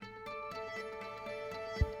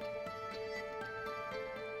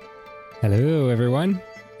Hello, everyone,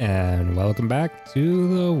 and welcome back to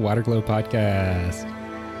the Waterglow Podcast.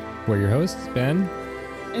 We're your hosts, Ben.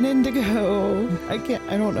 And Indigo. I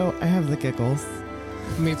don't know. I have the giggles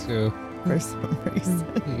Me too. for some reason.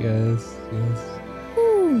 Yes.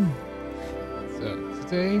 Woo. So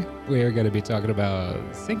today we are going to be talking about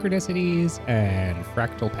synchronicities and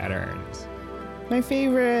fractal patterns. My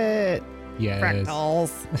favorite. Yes.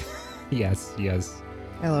 Fractals. Yes.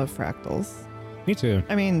 I love fractals. Me too.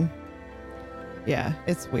 I mean, yeah,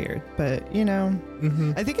 it's weird, but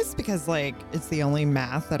Mm-hmm. I think it's because it's the only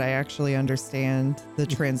math that I actually understand the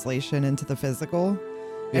translation into the physical.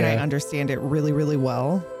 And I Yeah. understand it really, really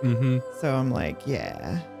well. Mm-hmm. So I'm like,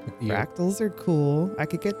 yeah, Yeah. fractals are cool. I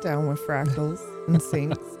could get down with fractals and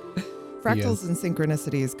syncs. Fractals and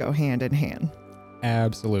synchronicities go hand in hand.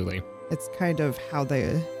 Absolutely. It's kind of how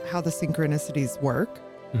the synchronicities work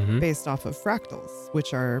Mm-hmm. based off of fractals,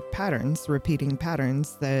 which are patterns, repeating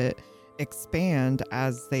patterns that expand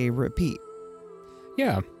as they repeat.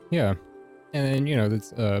 Yeah. And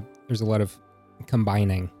there's a lot of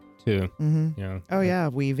combining too. Mm-hmm. Oh yeah,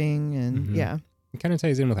 weaving and Mhm. yeah. It kind of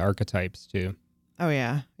ties in with archetypes too. Oh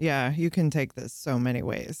yeah. You can take this so many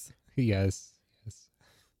ways. Yes.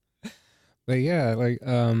 But yeah, I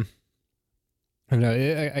don't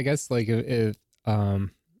know. I guess if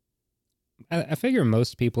I figure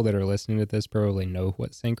most people that are listening to this probably know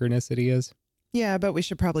what synchronicity is. Yeah, but we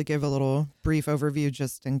should probably give a little brief overview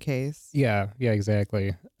just in case. Yeah,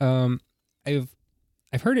 exactly. I've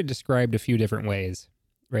heard it described a few different ways,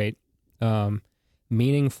 right?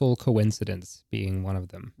 Meaningful coincidence being one of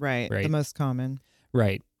them. Right. Right. The most common.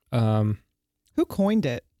 Right. Who coined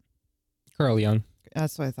it? Carl Jung.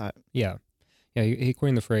 That's what I thought. Yeah. He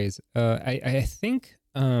coined the phrase. I think.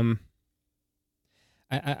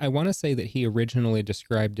 I want to say that he originally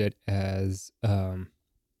described it as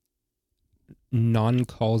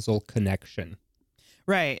non-causal connection.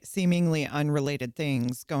 Right. Seemingly unrelated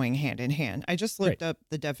things going hand in hand. I just looked up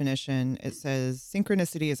the definition. It says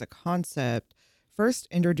synchronicity is a concept first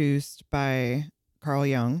introduced by Carl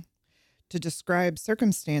Jung to describe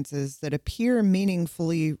circumstances that appear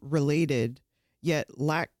meaningfully related yet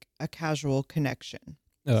lack a causal connection.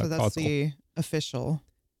 So that's Causal. the official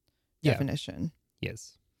definition.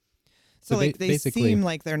 Yes. So they basically, seem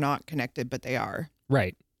like they're not connected, but they are.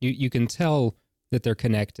 Right. You can tell that they're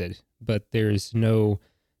connected, but there's no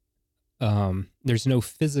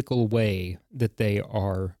physical way that they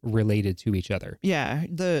are related to each other. Yeah,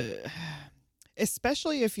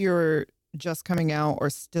 especially if you're just coming out or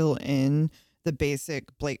still in the basic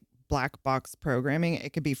black box programming,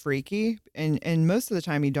 it could be freaky, and most of the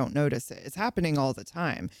time you don't notice it. It's happening all the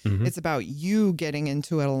time. Mhm. It's about you getting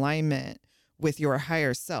into an alignment with your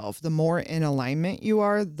higher self. The more in alignment you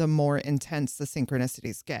are, the more intense the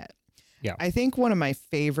synchronicities get. Yeah. I think one of my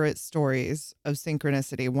favorite stories of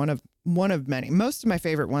synchronicity, one of many, most of my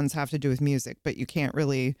favorite ones have to do with music, but you can't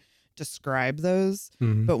really describe those.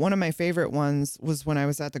 Mhm. But one of my favorite ones was when I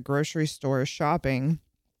was at the grocery store shopping,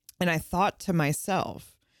 and I thought to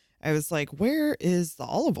myself, I was like, where is the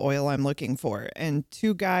olive oil I'm looking for? And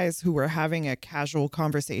two guys who were having a casual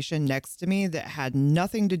conversation next to me that had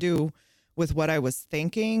nothing to do with what I was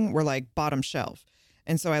thinking were like bottom shelf.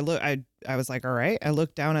 And so I was like, all right, I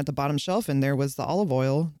looked down at the bottom shelf and there was the olive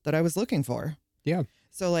oil that I was looking for. Yeah.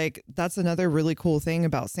 So that's another really cool thing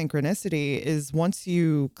about synchronicity is once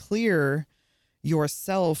you clear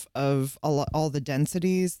yourself of all the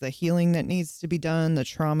densities, the healing that needs to be done, the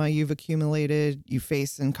trauma you've accumulated, you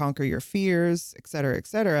face and conquer your fears, et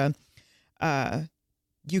cetera,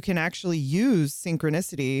 you can actually use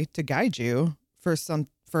synchronicity to guide you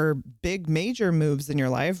for big major moves in your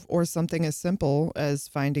life, or something as simple as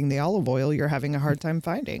finding the olive oil you're having a hard time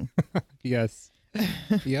finding. Yes.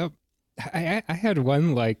 Yep. I had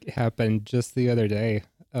one happen just the other day.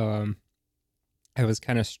 I was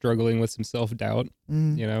kind of struggling with some self-doubt,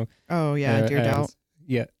 Oh yeah, dear doubt.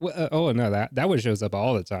 Oh no, that one shows up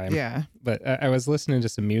all the time. Yeah. But I was listening to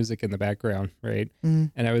some music in the background, right?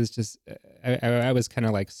 Mm. And I was just, I was kind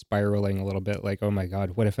of spiraling a little bit, oh my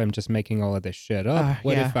God, what if I'm just making all of this shit up?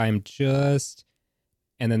 What if I'm just,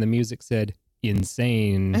 and then the music said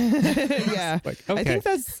insane. Yeah. Okay.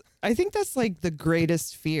 I think that's the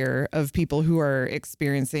greatest fear of people who are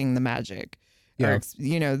experiencing the magic. Yeah.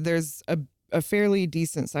 There's a fairly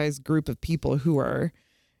decent sized group of people who are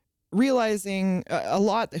realizing a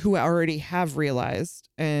lot, who already have realized,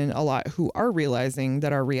 and a lot who are realizing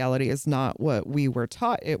that our reality is not what we were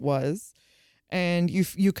taught it was. And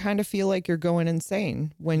you kind of feel like you're going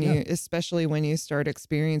insane when especially when you start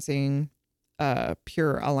experiencing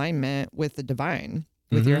pure alignment with the divine,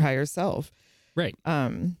 with your higher self. Right.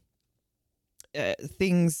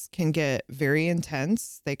 things can get very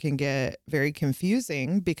intense. They can get very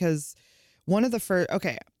confusing because one of the first,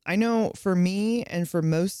 okay, I know for me and for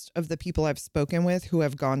most of the people I've spoken with who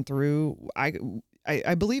have gone through, I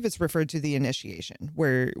believe it's referred to the initiation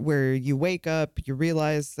where you wake up, you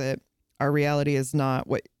realize that our reality is not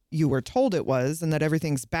what you were told it was and that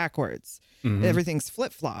everything's backwards. Mm-hmm. Everything's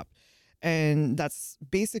flip-flop. And that's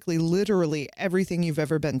basically literally everything you've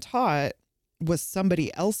ever been taught was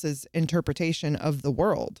somebody else's interpretation of the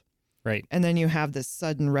world. Right. And then you have this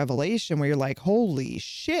sudden revelation where you're like, holy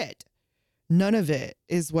shit, none of it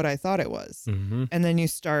is what I thought it was. Mm-hmm. And then you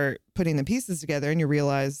start putting the pieces together and you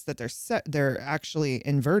realize that they're actually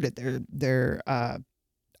inverted. They're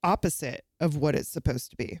opposite of what it's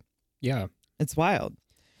supposed to be. Yeah. It's wild.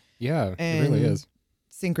 Yeah, and it really is.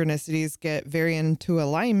 Synchronicities get very into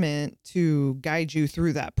alignment to guide you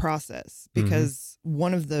through that process because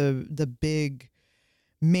one of the big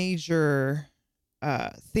major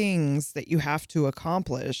things that you have to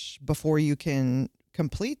accomplish before you can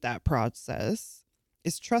complete that process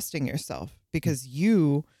is trusting yourself, because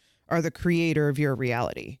you are the creator of your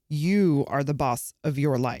reality. You are the boss of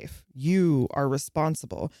your life. You are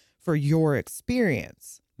responsible for your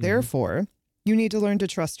experience. Therefore, you need to learn to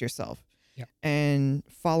trust yourself. Yeah. And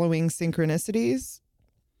following synchronicities,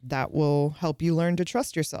 that will help you learn to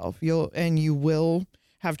trust yourself. You will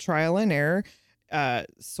have trial and error.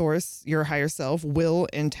 Source, your higher self, will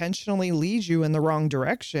intentionally lead you in the wrong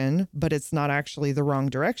direction, but it's not actually the wrong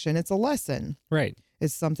direction. It's a lesson. Right.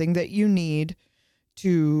 It's something that you need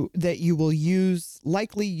that you will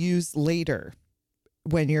likely use later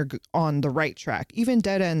when you're on the right track. Even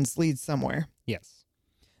dead ends lead somewhere. Yes.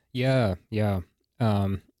 Yeah. Yeah.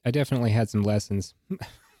 I definitely had some lessons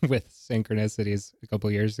with synchronicities a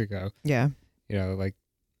couple years ago. Yeah. You know, like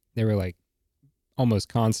they were like almost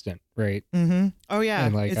constant, right? Mm-hmm. Oh yeah.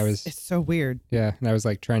 And like it's so weird. Yeah. And I was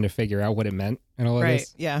like trying to figure out what it meant and all of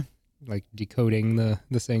this. Yeah. Like decoding the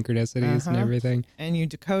synchronicities and everything. And you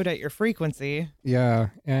decode at your frequency. Yeah.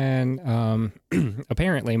 And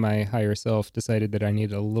apparently my higher self decided that I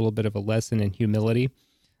needed a little bit of a lesson in humility.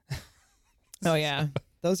 Oh yeah.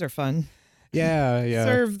 Those are fun. Yeah, yeah.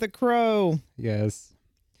 Serve the crow. Yes.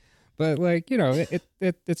 But like, you know,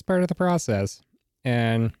 it's part of the process.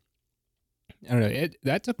 And I don't know,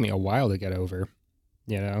 that took me a while to get over,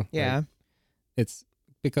 you know? Yeah. Like, it's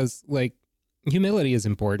because like humility is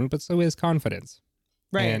important, but so is confidence.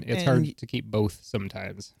 Right. And it's hard to keep both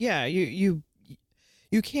sometimes. Yeah, you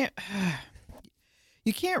can't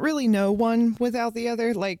you can't really know one without the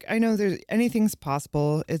other. Like, I know anything's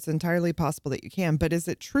possible. It's entirely possible that you can, but is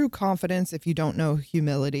it true confidence if you don't know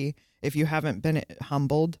humility, if you haven't been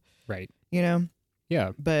humbled? Right. You know?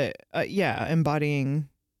 Yeah. But embodying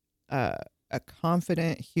a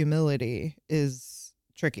confident humility is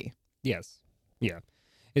tricky. Yes. Yeah.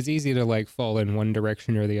 It's easy to like fall in one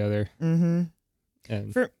direction or the other. Mm-hmm.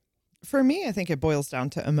 And For me, I think it boils down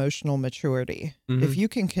to emotional maturity. Mm-hmm. If you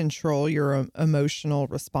can control your emotional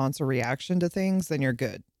response or reaction to things, then you're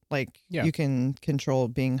good. Like you can control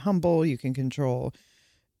being humble, you can control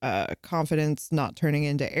confidence, not turning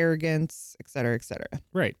into arrogance, et cetera, et cetera.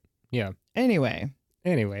 Right. Yeah. Anyway.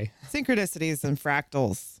 Synchronicities and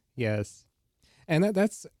fractals. Yes. And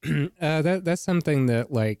that's that's something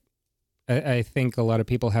that like I think a lot of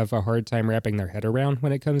people have a hard time wrapping their head around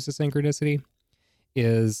when it comes to synchronicity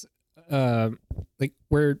is like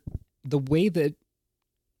where the way that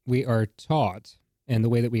we are taught and the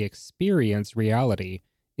way that we experience reality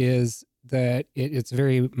is that it's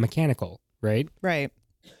very mechanical, right? Right.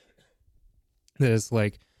 That is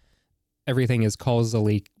like everything is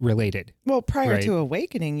causally related. Well, prior to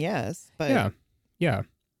awakening, yes, but yeah.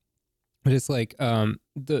 But it's like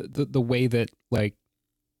the way that like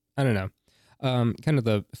I don't know, kind of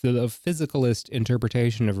the physicalist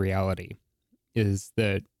interpretation of reality is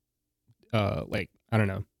that like I don't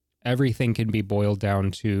know, everything can be boiled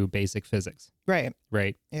down to basic physics. Right.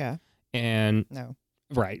 Yeah. And no.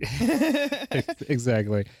 Right.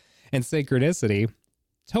 Exactly. And synchronicity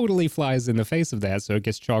totally flies in the face of that, so it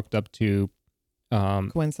gets chalked up to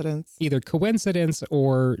coincidence. Either coincidence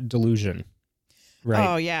or delusion. Right.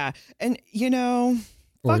 Oh yeah. And you know,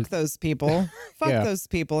 fuck those people. Fuck those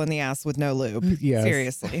people in the ass with no lube. Yes.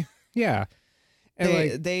 Seriously. Yeah. And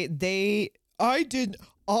I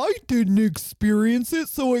didn't experience it,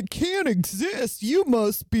 so it can't exist. You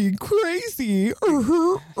must be crazy.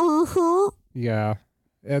 Yeah.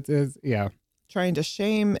 It is, yeah. Trying to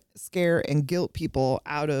shame, scare, and guilt people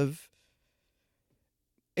out of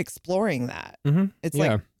exploring that. Mm-hmm. It's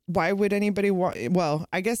like, why would anybody want? Well,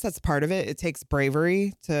 I guess that's part of it. It takes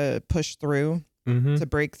bravery to push through Mm-hmm. to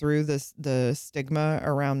break through the stigma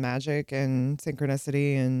around magic and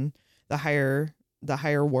synchronicity and the higher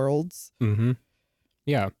worlds. Mm-hmm.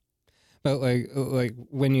 Yeah. But like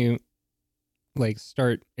when you like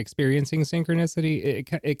start experiencing synchronicity,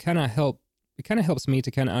 it kind of helps me to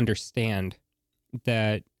kind of understand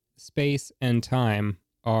that space and time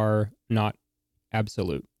are not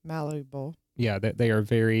absolute. Malleable. Yeah, that they are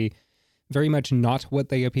very, very much not what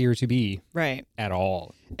they appear to be. Right. At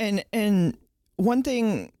all. And one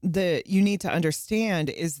thing that you need to understand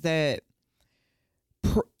is that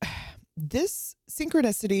this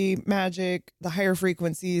synchronicity, magic, the higher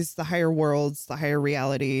frequencies, the higher worlds, the higher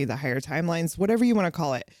reality, the higher timelines, whatever you want to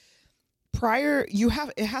call it,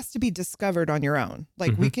 it has to be discovered on your own.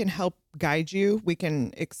 Like we can help guide you. We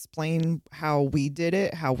can explain how we did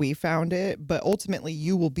it, how we found it, but ultimately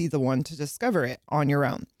you will be the one to discover it on your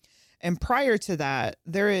own. And prior to that,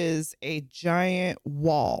 there is a giant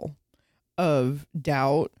wall of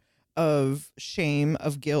doubt, of shame,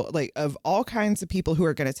 of guilt, like of all kinds of people who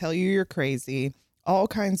are going to tell you you're crazy, all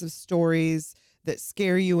kinds of stories that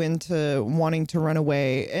scare you into wanting to run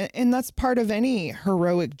away. And that's part of any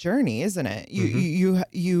heroic journey, isn't it?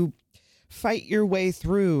 You fight your way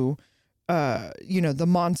through, the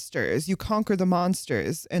monsters, you conquer the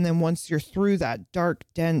monsters. And then once you're through that dark,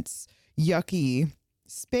 dense, yucky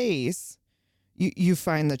space, you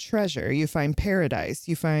find the treasure, you find paradise,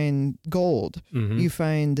 you find gold, you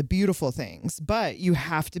find the beautiful things, but you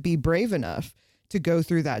have to be brave enough to go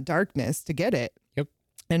through that darkness to get it. Yep.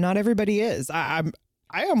 And not everybody is. I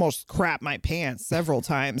almost crap my pants several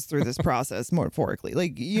times through this process, metaphorically.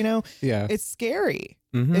 Like, Yeah. it's scary,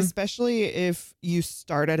 especially if you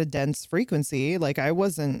start at a dense frequency. Like I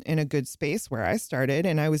wasn't in a good space where I started,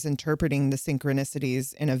 and I was interpreting the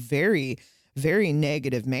synchronicities in a very, very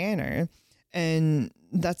negative manner. And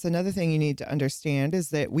that's another thing you need to understand, is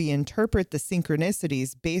that we interpret the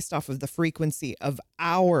synchronicities based off of the frequency of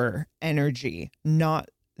our energy, not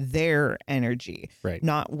their energy, Right.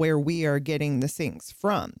 not where we are getting the syncs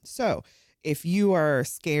from. So if you are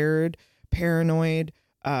scared, paranoid,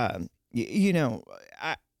 for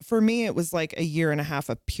me, it was like a year and a half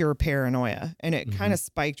of pure paranoia, and it kind of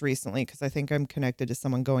spiked recently because I think I'm connected to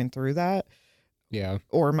someone going through that. Yeah.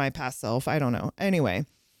 Or my past self. I don't know. Anyway,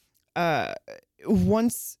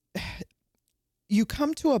 once you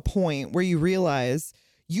come to a point where you realize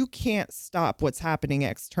you can't stop what's happening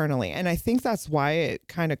externally. And I think that's why it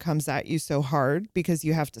kind of comes at you so hard, because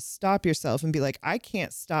you have to stop yourself and be like, I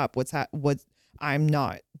can't stop what I'm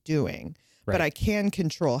not doing, Right. but I can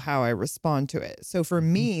control how I respond to it. So for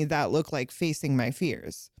me, that looked like facing my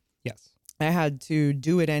fears. Yes. I had to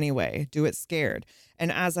do it anyway, do it scared.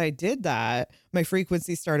 And as I did that, my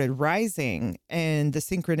frequency started rising and the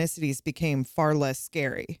synchronicities became far less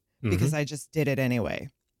scary because I just did it anyway.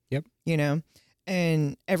 Yep.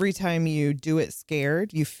 And every time you do it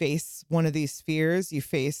scared, you face one of these fears, you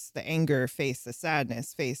face the anger, face the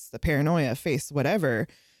sadness, face the paranoia, face whatever,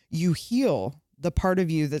 you heal the part of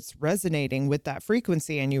you that's resonating with that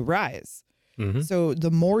frequency and you rise. So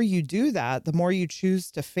the more you do that, the more you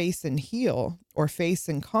choose to face and heal or face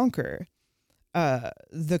and conquer,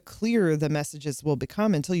 the clearer the messages will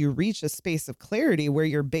become, until you reach a space of clarity where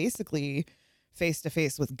you're basically face to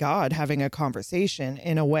face with God, having a conversation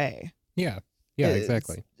in a way. Yeah. Yeah,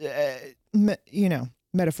 exactly.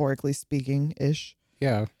 Metaphorically speaking ish.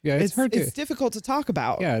 Yeah. Yeah. It's hard to. It's difficult to talk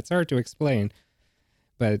about. Yeah, it's hard to explain.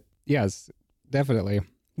 But yes, definitely.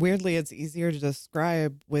 Weirdly, it's easier to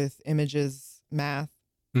describe with images, math,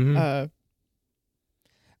 art.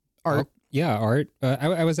 art.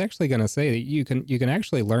 I was actually going to say that you can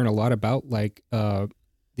actually learn a lot about like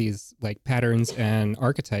these like patterns and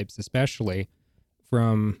archetypes, especially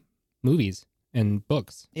from movies and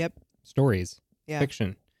books. Yep. Stories. Yeah.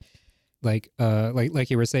 Fiction. Like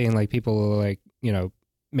you were saying, like people like,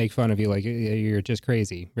 make fun of you, like you're just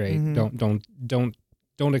crazy, right?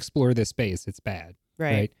 Don't explore this space. It's bad.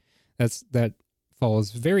 Right. That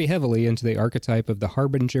falls very heavily into the archetype of the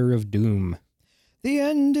harbinger of doom. The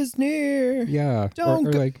end is near. Yeah. Don't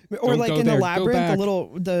or go, like or don't like go in there, the go labyrinth, back.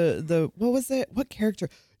 the what was it? What character?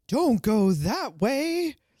 Don't go that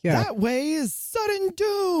way. Yeah. That way is sudden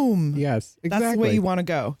doom. Yes, exactly. That's the way you want to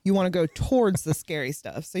go. You want to go towards the scary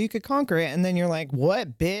stuff so you could conquer it. And then you're like,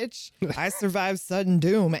 what, bitch? I survived sudden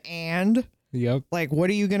doom. And Yep. like, what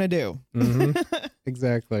are you going to do?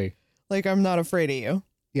 Exactly. Like, I'm not afraid of you.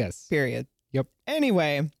 Yes. Period. Yep.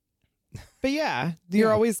 Anyway, but yeah,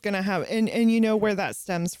 you're always going to have, and you know where that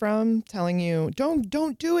stems from, telling you, don't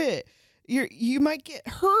do it. You might get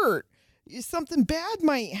hurt. something bad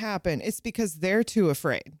might happen. It's because they're too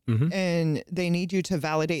afraid, and they need you to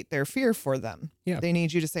validate their fear for them. Yeah. They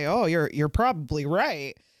need you to say, "Oh, you're probably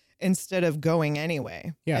right," instead of going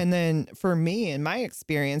anyway. Yeah. And then for me, in my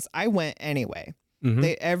experience, I went anyway.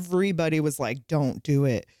 Everybody was like, "Don't do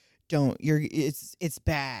it. Don't. It's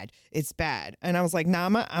bad. It's bad." And I was like, "Nah,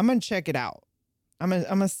 I'm gonna check it out. I'm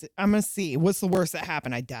gonna see what's the worst that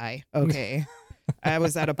happened. I die. Okay." I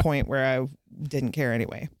was at a point where I didn't care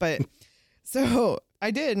anyway, but so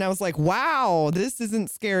I did, and I was like, "Wow, this isn't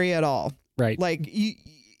scary at all." Right. Like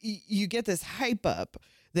you get this hype up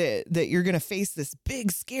that you're gonna face this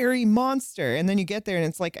big scary monster, and then you get there, and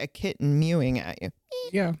it's like a kitten mewing at you.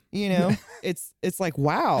 Yeah. You know, it's like,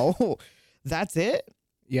 wow, that's it.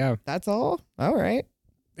 Yeah. That's all. All right.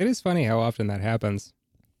 It is funny how often that happens,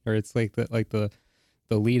 or it's like the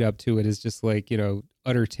lead up to it is just like, you know,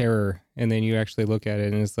 utter terror, and then you actually look at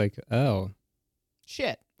it and it's like, oh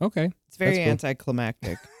Shit. okay, It's very That's cool.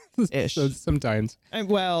 anticlimactic ish. So sometimes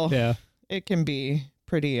Well, yeah it can be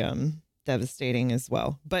pretty devastating as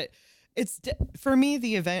well. But for me,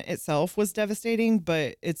 the event itself was devastating,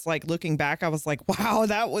 but it's like looking back, I was like, wow,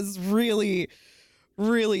 that was really,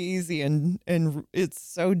 really easy, and it's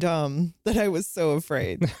so dumb that I was so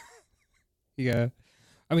afraid. yeah.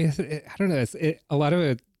 I mean, I don't know. A lot of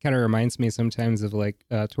it kind of reminds me sometimes of like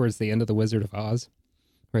towards the end of the Wizard of Oz,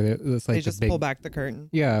 where it's like They just pull back the curtain.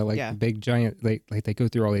 Yeah, like the big giant, like they go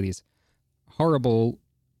through all of these horrible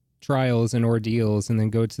trials and ordeals, and then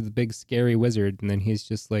go to the big scary wizard, and then he's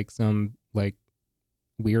just like some like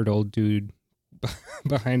weird old dude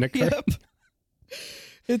behind a curtain. Yep.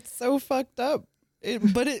 It's so fucked up.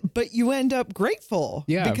 But you end up grateful.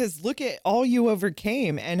 Yeah. Because look at all you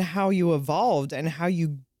overcame and how you evolved and how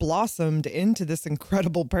you blossomed into this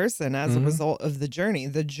incredible person as a result of the journey.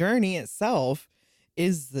 The journey itself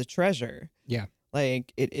is the treasure. Yeah.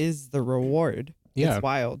 Like, it is the reward. Yeah. It's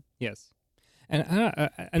wild. Yes. And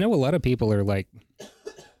I know a lot of people are like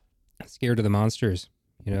scared of the monsters,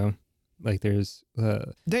 you know, like there's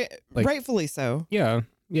They like, rightfully so. Yeah.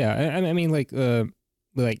 Yeah. I mean, like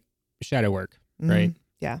shadow work. Right.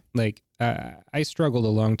 Yeah. Like I struggled a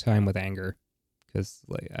long time with anger because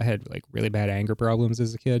like I had like really bad anger problems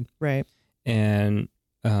as a kid. Right. And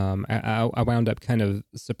I wound up kind of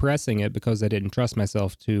suppressing it because I didn't trust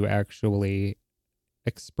myself to actually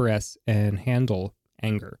express and handle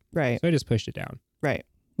anger. Right. So I just pushed it down. Right.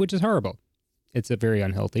 Which is horrible. It's a very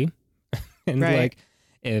unhealthy. And like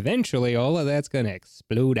eventually all of that's going to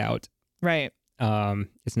explode out. Right.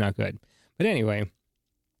 It's not good. But anyway,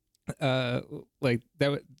 like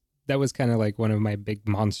that was kind of like one of my big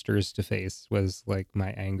monsters to face was like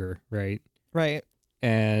my anger, right? Right.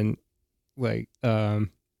 And like you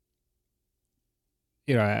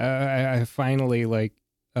know, I finally like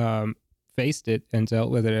faced it and dealt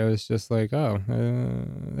with it. I was just like, oh,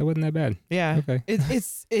 that wasn't that bad. Yeah. Okay.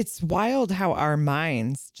 It's wild how our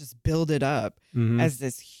minds just build it up as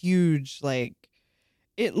this huge, like,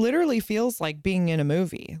 it literally feels like being in a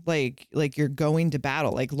movie, like you're going to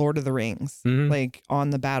battle, like Lord of the Rings, like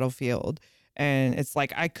on the battlefield. And it's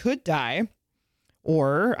like, I could die,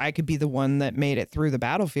 or I could be the one that made it through the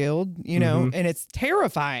battlefield, you know, and it's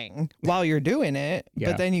terrifying while you're doing it. Yeah.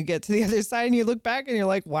 But then you get to the other side and you look back and you're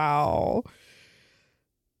like, wow,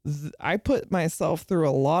 I put myself through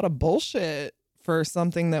a lot of bullshit for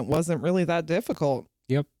something that wasn't really that difficult.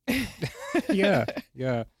 Yep. Yeah.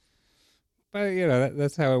 Yeah. But you know,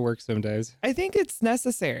 that's how it works sometimes. I think it's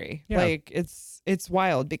necessary. Yeah. Like it's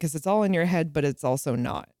wild because it's all in your head, but it's also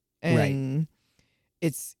not. And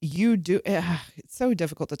it's so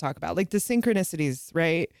difficult to talk about. Like the synchronicities,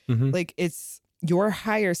 right? Like it's your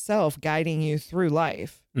higher self guiding you through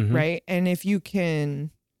life, right? And if you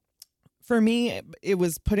can, for me, it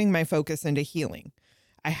was putting my focus into healing.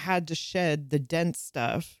 I had to shed the dense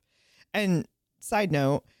stuff. And side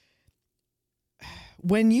note,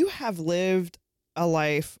 when you have lived a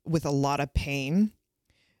life with a lot of pain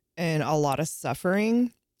and a lot of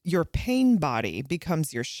suffering, your pain body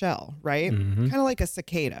becomes your shell, right? Kind of like a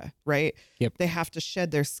cicada, right? Yep. They have to shed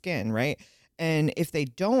their skin, right? And if they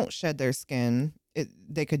don't shed their skin,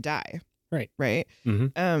 they could die. Right. Right.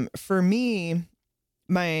 For me,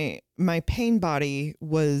 my pain body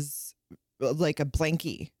was like a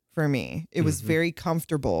blankie for me. It was very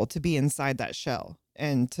comfortable to be inside that shell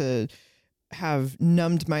and to have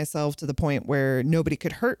numbed myself to the point where nobody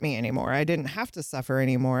could hurt me anymore. I didn't have to suffer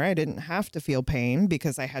anymore. I didn't have to feel pain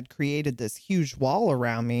because I had created this huge wall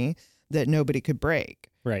around me that nobody could break.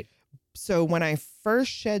 Right. So when I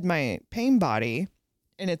first shed my pain body,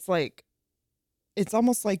 and it's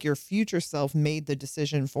almost like your future self made the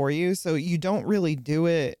decision for you. So you don't really do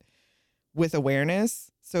it with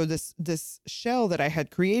awareness. So this shell that I had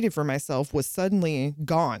created for myself was suddenly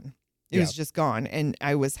gone. It was just gone. And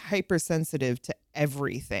I was hypersensitive to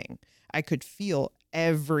everything. I could feel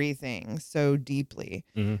everything so deeply.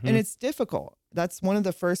 Mm-hmm. And it's difficult. That's one of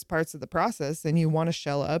the first parts of the process. And you want to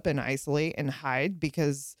shell up and isolate and hide,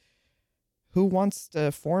 because who wants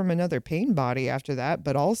to form another pain body after that?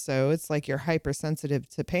 But also it's like you're hypersensitive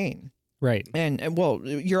to pain. Right. And well,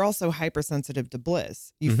 you're also hypersensitive to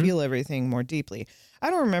bliss. You feel everything more deeply.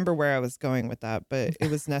 I don't remember where I was going with that, but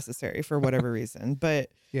it was necessary for whatever reason.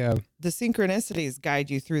 But yeah, the synchronicities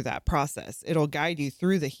guide you through that process. It'll guide you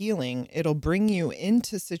through the healing. It'll bring you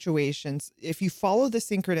into situations. If you follow the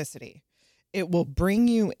synchronicity, it will bring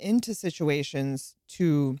you into situations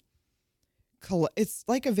to it's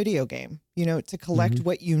like a video game, to collect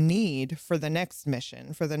what you need for the next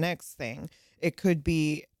mission, for the next thing. It could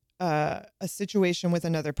be a situation with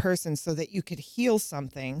another person so that you could heal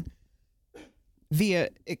something via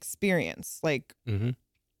experience. Like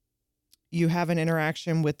you have an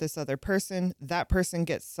interaction with this other person, that person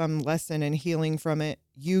gets some lesson and healing from it.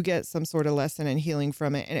 You get some sort of lesson and healing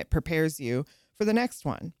from it, and it prepares you for the next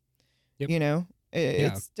one. Yep.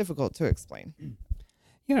 It's difficult to explain.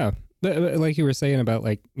 Yeah. But like you were saying about,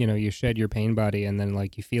 like, you shed your pain body and then,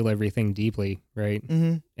 like, you feel everything deeply, right?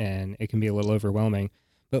 And it can be a little overwhelming.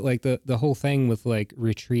 But, like, the whole thing with, like,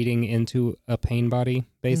 retreating into a pain body,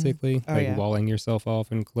 basically, walling yourself off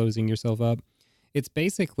and closing yourself up, it's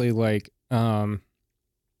basically like trying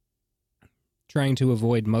to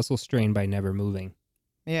avoid muscle strain by never moving.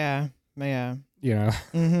 Yeah. Yeah.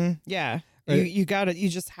 Yeah. You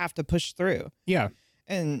just have to push through. Yeah.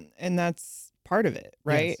 And that's part of it,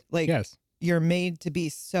 right? Yes. Like, you're made to be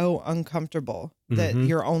so uncomfortable that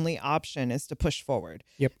your only option is to push forward.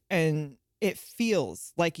 Yep. And it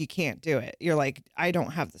feels like you can't do it. You're like, I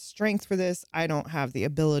don't have the strength for this. I don't have the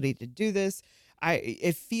ability to do this.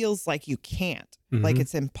 It feels like you can't, like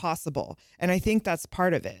it's impossible. And I think that's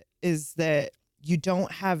part of it, is that you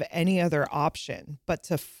don't have any other option but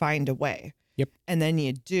to find a way. Yep. And then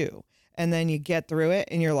you do. And then you get through it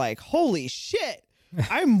and you're like, holy shit,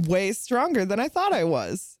 I'm way stronger than I thought I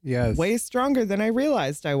was. Yes. Way stronger than I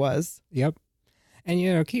realized I was. Yep.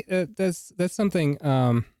 And, that's something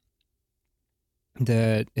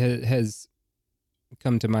that has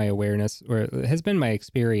come to my awareness, or has been my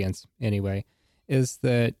experience anyway, is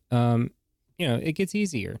that, it gets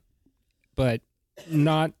easier, but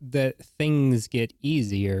not that things get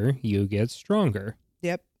easier, you get stronger.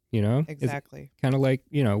 Yep. Exactly. It's kind of like,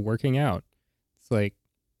 working out. It's like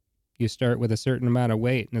you start with a certain amount of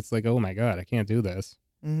weight and it's like, oh my God, I can't do this.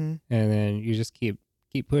 And then you just keep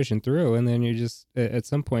pushing through. And then you just, at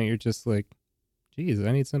some point, you're just like, geez,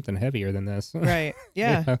 I need something heavier than this. Right.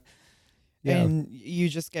 Yeah. Yeah. And you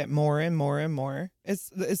just get more and more and more.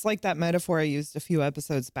 It's like that metaphor I used a few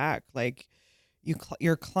episodes back. Like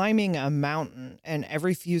you're climbing a mountain, and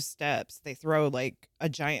every few steps they throw like a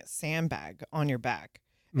giant sandbag on your back.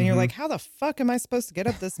 And you're like, how the fuck am I supposed to get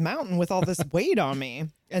up this mountain with all this weight on me?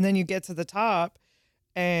 And then you get to the top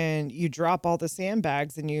and you drop all the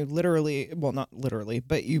sandbags and you literally, well, not literally,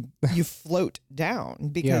 but you float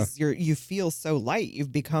down because you feel so light.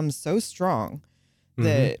 You've become so strong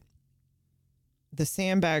that the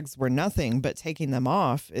sandbags were nothing, but taking them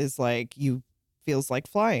off is like, feels like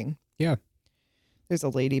flying. Yeah. There's a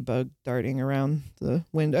ladybug darting around the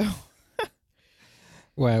window.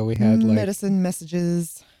 Well, we had like medicine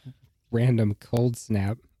messages, random cold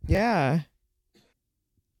snap. Yeah.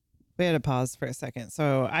 We had to pause for a second.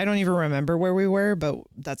 So I don't even remember where we were, but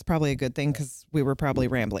that's probably a good thing because we were probably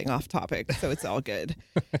rambling off topic. So it's all good.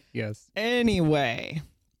 Yes. Anyway,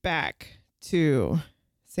 back to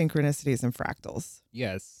synchronicities and fractals.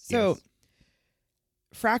 Yes. So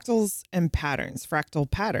fractals and patterns,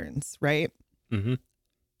 fractal patterns, right?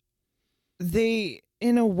 They,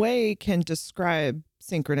 in a way, can describe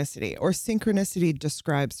synchronicity, or synchronicity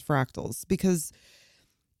describes fractals, because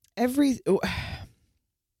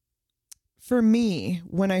for me,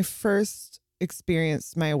 when I first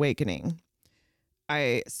experienced my awakening,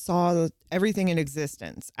 I saw everything in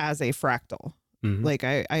existence as a fractal. Like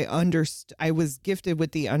I was gifted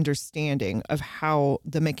with the understanding of how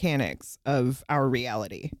the mechanics of our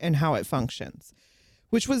reality and how it functions,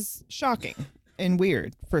 which was shocking and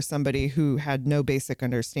weird for somebody who had no basic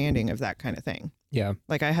understanding of that kind of thing. Yeah.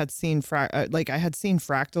 Like I had seen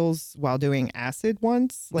fractals while doing acid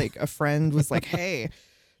once. Like a friend was like, "Hey,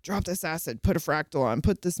 drop this acid, put a fractal on,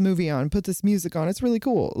 put this movie on, put this music on. It's really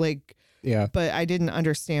cool." Like, yeah. But I didn't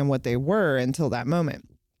understand what they were until that moment.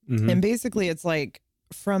 And basically it's like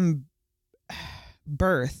from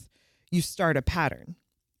birth, you start a pattern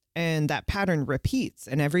and that pattern repeats.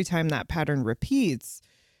 And every time that pattern repeats,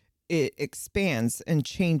 it expands and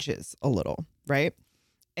changes a little, right?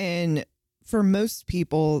 And for most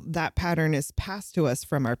people, that pattern is passed to us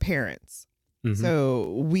from our parents.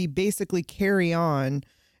 So we basically carry on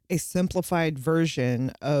a simplified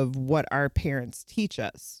version of what our parents teach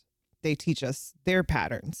us. They teach us their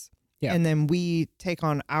patterns. Yeah. And then we take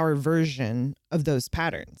on our version of those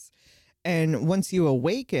patterns. And once you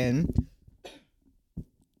awaken,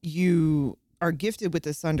 you are gifted with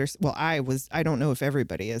this I don't know if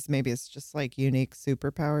everybody is. Maybe it's just like unique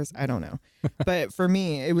superpowers. I don't know. But for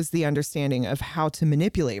me, it was the understanding of how to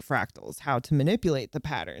manipulate fractals, how to manipulate the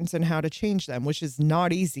patterns and how to change them, which is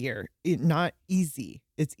not easy.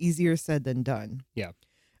 It's easier said than done. Yeah.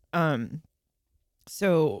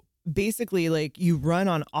 So basically, like, you run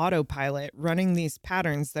on autopilot, running these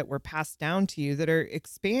patterns that were passed down to you that are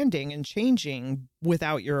expanding and changing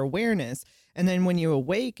without your awareness. And then when you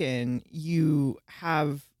awaken, you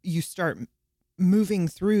start moving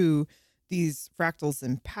through these fractals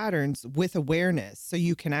and patterns with awareness, so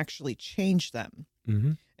you can actually change them.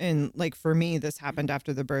 And like, for me, this happened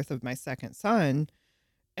after the birth of my second son.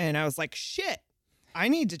 And I was like, shit, I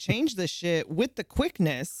need to change this shit with the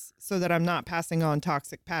quickness so that I'm not passing on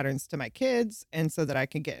toxic patterns to my kids, and so that I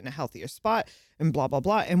can get in a healthier spot and blah, blah,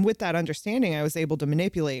 blah. And with that understanding, I was able to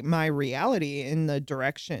manipulate my reality in the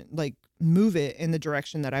direction, like move it in the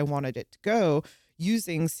direction that I wanted it to go,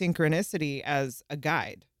 using synchronicity as a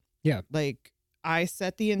guide. Yeah. Like, I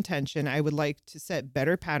set the intention. I would like to set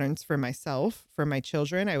better patterns for myself, for my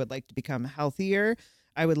children. I would like to become healthier.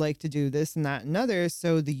 I would like to do this and that and other.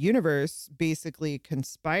 So the universe basically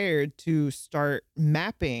conspired to start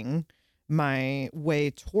mapping my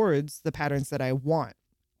way towards the patterns that I want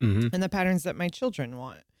and the patterns that my children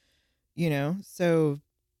want, So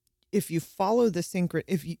if you follow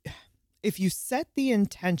the if you set the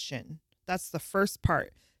intention, that's the first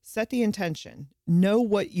part. Set the intention. Know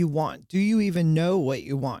what you want. Do you even know what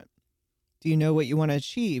you want? Do you know what you want to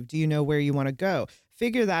achieve? Do you know where you want to go?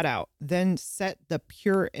 Figure that out. Then set the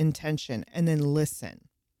pure intention, and then listen.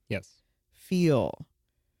 Yes. Feel,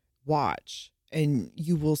 watch, and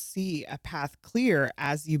you will see a path clear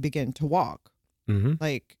as you begin to walk.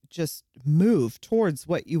 Like, just move towards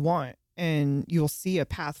what you want, and you'll see a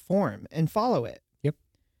path form and follow it. Yep.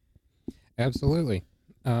 Absolutely.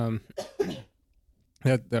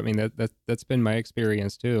 That's been my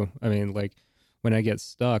experience too. I mean, like, when I get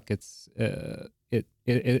stuck, it's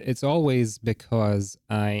always because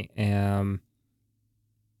I am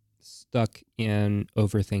stuck in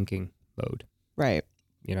overthinking mode. Right.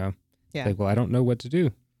 Yeah. Like, well, I don't know what to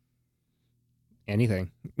do. Anything.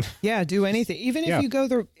 Yeah, do anything. Even if you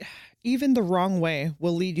go even the wrong way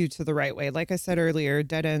will lead you to the right way. Like I said earlier,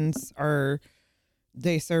 dead ends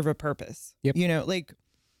they serve a purpose. Yep. Like,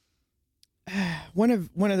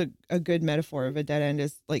 a good metaphor of a dead end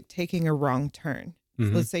is like taking a wrong turn.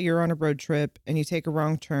 Let's say you're on a road trip and you take a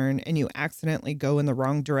wrong turn and you accidentally go in the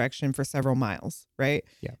wrong direction for several miles, right?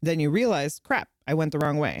 Yeah. Then you realize, crap, I went the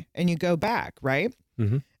wrong way. And you go back, right?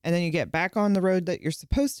 And then you get back on the road that you're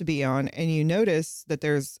supposed to be on, and you notice that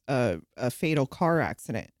there's a fatal car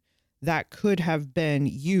accident. That could have been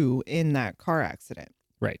you in that car accident.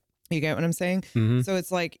 Right. You get what I'm saying? So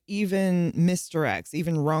it's like, even misdirects,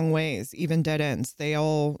 even wrong ways, even dead ends, they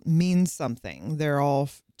all mean something. They're all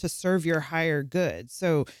to serve your higher good.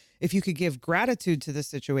 So if you could give gratitude to the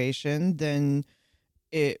situation, then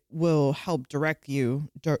it will help direct you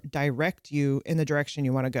in the direction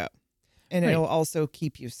you want to go. And it'll also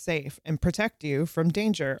keep you safe and protect you from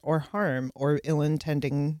danger or harm or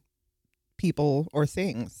ill-intending people or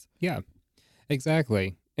things. Yeah,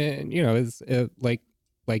 exactly. And, it's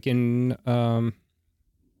like in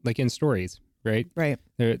stories, right? Right.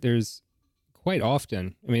 There's quite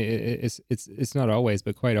often, I mean, it's not always,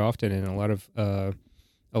 but quite often in a lot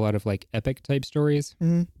of like epic type stories,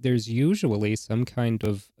 there's usually some kind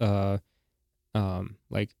of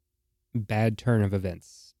like bad turn of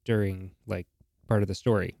events during like part of the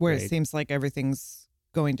story, where right? It seems like everything's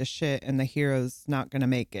going to shit and the hero's not going to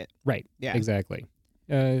make it. Right. Yeah. Exactly.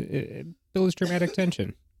 It builds dramatic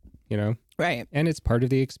tension, Right. And it's part of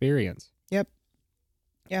the experience. Yep.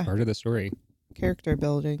 Yeah. Part of the story. Character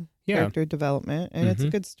building, Yeah. character development, and it's a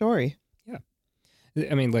good story. Yeah.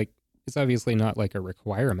 I mean, like, it's obviously not like a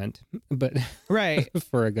requirement, but right.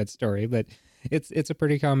 for a good story, but it's a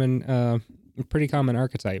pretty common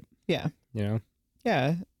archetype. Yeah.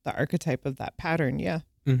 Yeah. The archetype of that pattern. Yeah.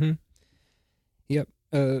 Yep.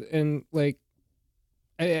 And like,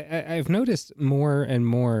 I've noticed more and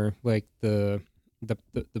more like the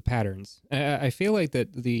patterns. I feel like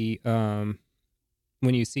that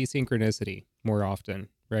when you see synchronicity more often,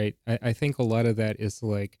 right? I think a lot of that is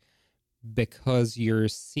like because you're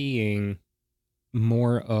seeing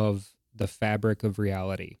more of the fabric of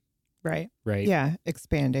reality. Right. Right. Yeah.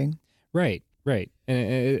 Expanding. Right. Right. And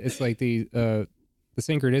it's like the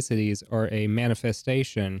synchronicities are a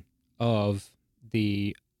manifestation of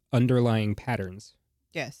the underlying patterns.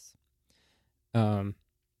 Yes. And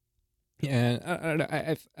I don't know,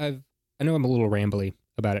 I know I'm a little rambly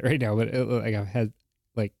about it right now, but like I've had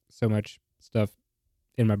like so much stuff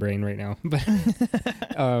in my brain right now. But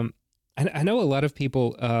I know a lot of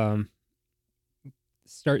people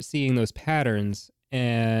start seeing those patterns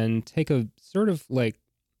and take a sort of like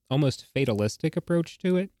almost fatalistic approach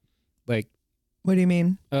to it. Like, What do you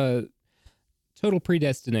mean? total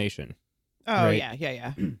predestination. Oh, right?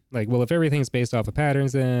 yeah. Like, well, if everything's based off of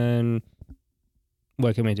patterns, then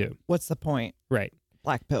what can we do? What's the point? Right.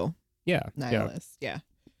 Black pill. Yeah. Nihilist. Yeah.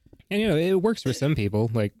 And, it works for some people.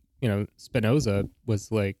 Like, Spinoza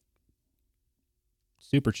was like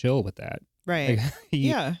super chill with that. Right. Like,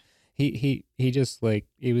 yeah. He just like,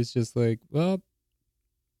 he was just like, well,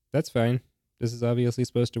 that's fine. This is obviously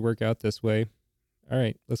supposed to work out this way. All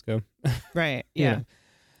right, let's go. Right. Yeah.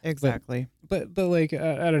 Exactly. But like,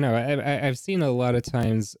 I don't know. I've seen a lot of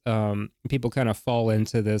times people kind of fall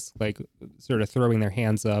into this, like, sort of throwing their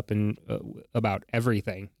hands up and about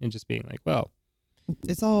everything and just being like, well,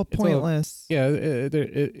 it's all pointless.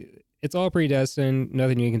 It's all predestined.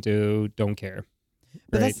 Nothing you can do. Don't care.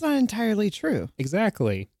 But right? that's not entirely true.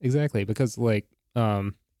 Exactly. Because like,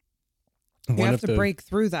 you have to break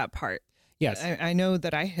through that part. Yes. I know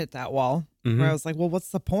that I hit that wall where I was like, well, what's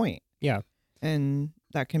the point? Yeah. And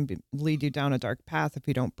that can lead you down a dark path if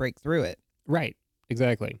you don't break through it. Right.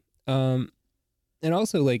 Exactly. And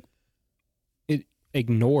also, like, it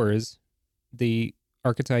ignores the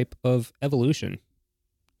archetype of evolution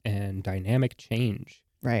and dynamic change.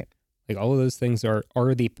 Right. Like, all of those things are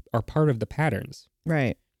part of the patterns.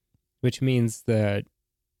 Right. Which means that,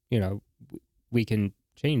 we can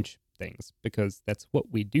change things because that's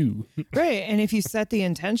what we do. Right. And if you set the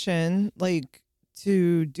intention, like,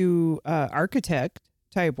 to do architect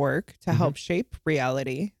type work to help shape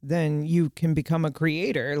reality, then you can become a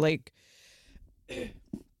creator. Like,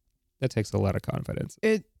 that takes a lot of confidence.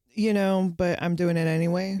 But I'm doing it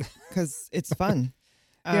anyway because it's fun.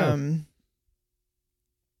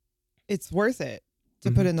 It's worth it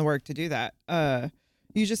to put in the work to do that.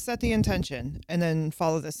 You just set the intention and then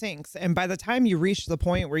follow the syncs. And by the time you reach the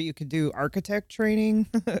point where you could do architect training,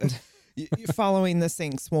 following the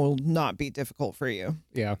syncs will not be difficult for you.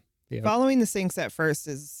 Yeah. Following the syncs at first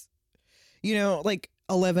is, like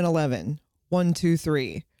 11-11,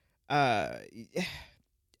 1-2-3.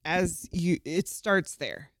 It starts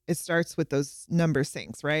there. It starts with those number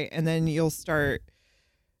syncs, right? And then you'll start,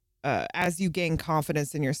 as you gain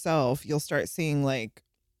confidence in yourself, you'll start seeing like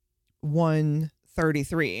 1-33,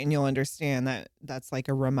 and you'll understand that that's like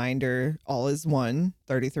a reminder. All is one.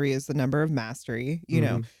 33 is the number of mastery,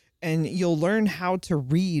 and you'll learn how to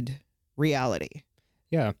read reality.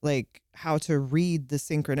 Yeah. Like how to read the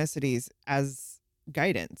synchronicities as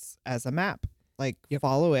guidance, as a map, like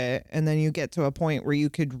follow it. And then you get to a point where you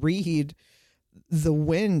could read the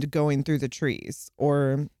wind going through the trees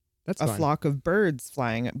or that's a fun. Flock of birds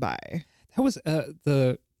flying by. That was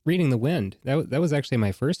the reading the wind. That was actually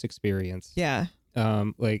my first experience. Yeah.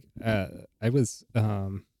 I was 8,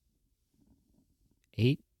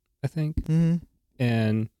 I think. Mm-hmm.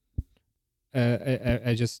 And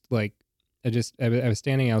I was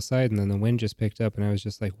standing outside, and then the wind just picked up, and I was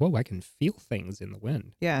just like, whoa, I can feel things in the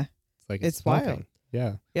wind. Yeah. It's like it's wild. thing.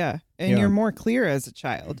 Yeah. Yeah. And you're more clear as a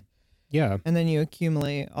child. Yeah. And then you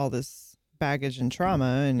accumulate all this baggage and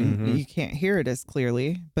trauma, and you can't hear it as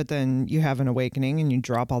clearly, but then you have an awakening and you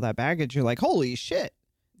drop all that baggage. You're like, holy shit.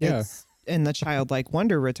 Yeah. And the childlike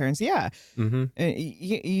wonder returns. Yeah. Mm-hmm. And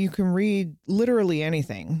you can read literally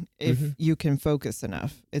anything if you can focus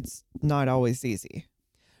enough. It's not always easy.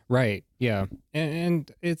 Right. Yeah.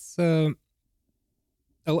 And it's a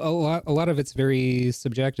lot of it's very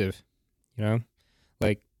subjective,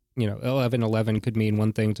 like, 11-11 could mean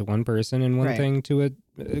one thing to one person and one thing to a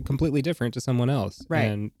completely different to someone else. Right.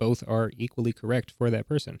 And both are equally correct for that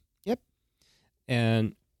person. Yep.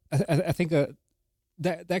 And I think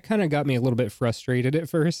that kind of got me a little bit frustrated at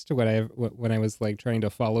first when I was like trying to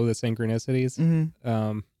follow the synchronicities.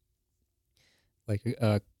 Like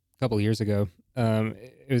a couple of years ago,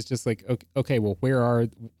 it was just like, okay, well,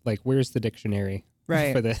 where's the dictionary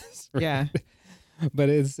for this? Yeah. But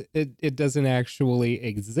it doesn't actually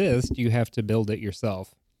exist. You have to build it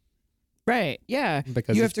yourself. Right. Yeah.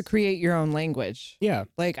 Because you have to create your own language. Yeah.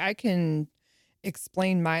 Like I can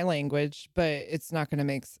explain my language, but it's not going to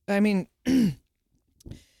make. I mean,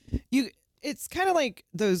 it's kind of like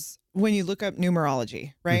those when you look up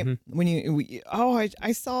numerology, right? When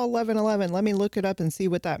I saw 1111. Let me look it up and see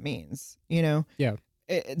what that means. Yeah.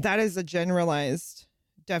 That is a generalized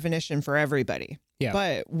definition for everybody. Yeah.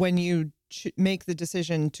 But when you make the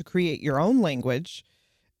decision to create your own language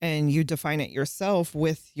and you define it yourself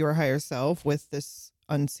with your higher self, with this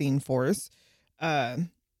unseen force,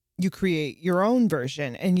 you create your own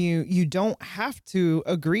version, and you don't have to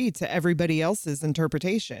agree to everybody else's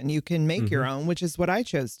interpretation. You can make your own, which is what I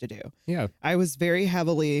chose to do. Yeah. I was very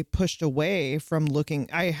heavily pushed away from looking.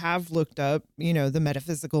 I have looked up, the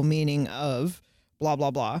metaphysical meaning of blah,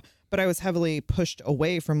 blah, blah, but I was heavily pushed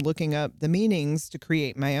away from looking up the meanings to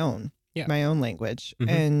create my own language.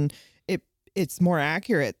 And it's more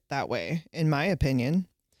accurate that way, in my opinion.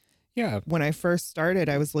 Yeah. When I first started,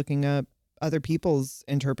 I was looking up other people's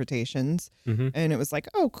interpretations, and it was like,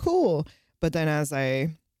 oh, cool. But then as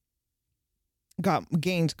I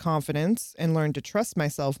gained confidence and learned to trust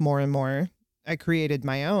myself more and more, I created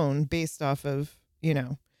my own based off of,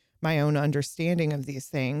 my own understanding of these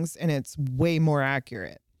things. And it's way more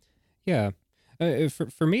accurate. Yeah.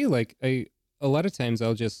 For me, like a lot of times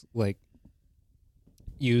I'll just like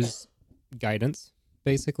use guidance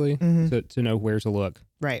basically to know where to look.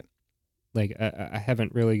 Right. Like I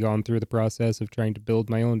haven't really gone through the process of trying to build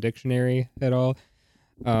my own dictionary at all.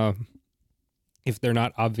 If they're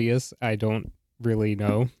not obvious, I don't really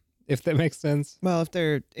know, if that makes sense. Well,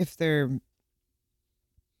 if they're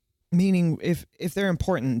meaning, if they're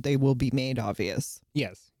important, they will be made obvious.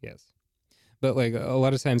 Yes. But like a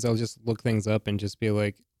lot of times I'll just look things up and just be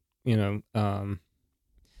like, I don't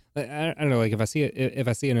know, like if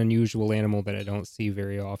I see an unusual animal that I don't see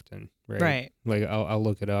very often, right? Like I'll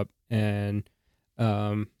look it up and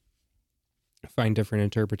find different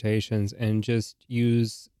interpretations and just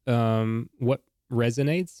use what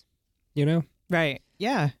resonates, Right.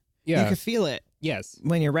 Yeah. You can feel it. Yes.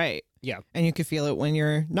 When you're right. Yeah. And you can feel it when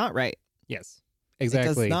you're not right. Yes.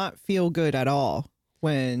 Exactly. It does not feel good at all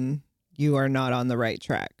when you are not on the right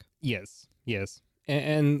track. Yes.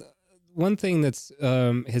 And one thing that's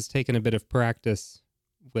has taken a bit of practice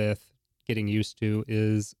with getting used to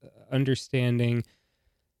is understanding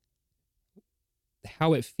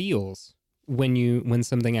how it feels when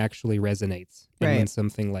something actually resonates and when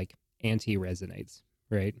something like anti-resonates,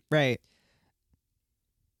 right? Right.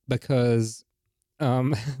 Because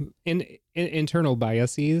in internal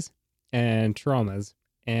biases and traumas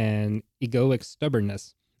and egoic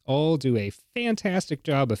stubbornness all do a fantastic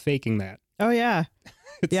job of faking that. Oh yeah.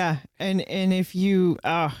 Yeah. And if you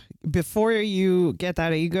before you get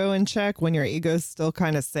that ego in check, when your ego's still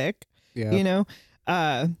kind of sick, you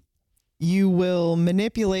will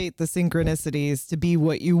manipulate the synchronicities to be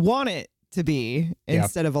what you want it to be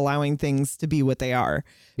instead of allowing things to be what they are.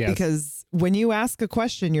 Yes. Because when you ask a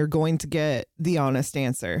question, you're going to get the honest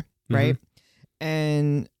answer, right?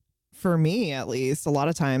 And for me, at least, a lot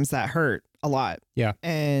of times that hurt a lot. Yeah.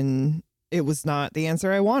 And it was not the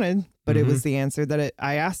answer I wanted, but it was the answer that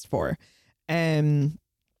I asked for. And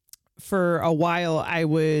for a while, I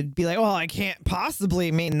would be like, well, I can't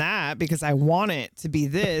possibly mean that because I want it to be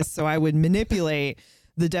this. So I would manipulate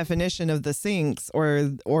the definition of the syncs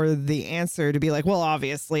or the answer to be like, well,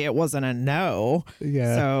 obviously it wasn't a no.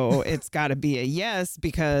 Yeah. So it's got to be a yes,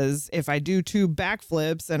 because if I do 2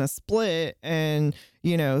 backflips and a split and,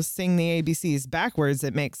 sing the ABCs backwards,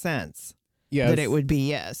 it makes sense. Yes. That it would be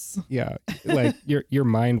yes. Yeah. Like your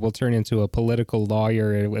mind will turn into a political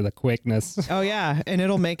lawyer with a quickness. Oh, yeah. And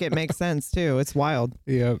it'll make it make sense, too. It's wild.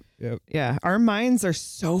 Yep. Yeah. Our minds are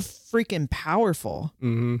so freaking powerful.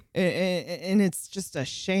 And it's just a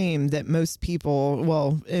shame that most people,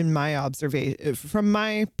 well, in my observation, from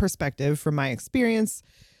my perspective, from my experience,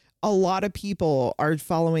 a lot of people are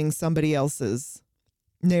following somebody else's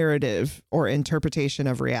narrative or interpretation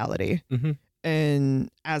of reality.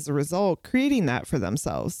 And as a result, creating that for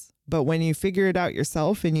themselves. But when you figure it out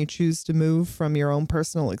yourself and you choose to move from your own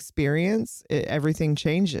personal experience, everything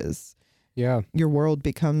changes. Yeah. Your world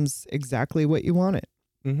becomes exactly what you want it.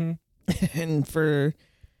 And for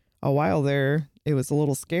a while there, it was a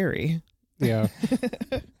little scary. Yeah.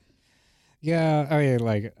 Yeah. I mean,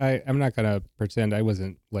 like, I'm not going to pretend I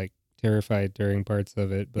wasn't like terrified during parts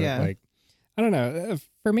of it, but like, I don't know.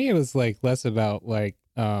 For me, it was like less about like,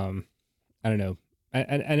 I don't know.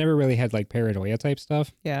 I never really had like paranoia type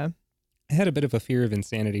stuff. Yeah. I had a bit of a fear of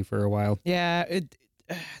insanity for a while. Yeah.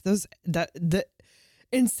 The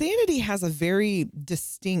insanity has a very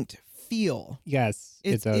distinct feel. Yes,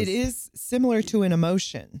 it does. It is similar to an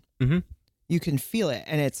emotion. You can feel it,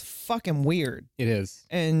 and it's fucking weird. It is.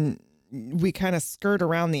 And we kind of skirt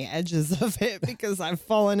around the edges of it because I've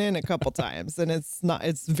fallen in a couple times, and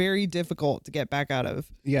it's very difficult to get back out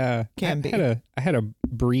of. Yeah. I had a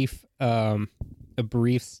brief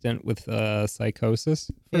stint with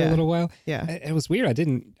psychosis for a little while. Yeah. It was weird. I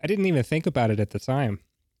didn't even think about it at the time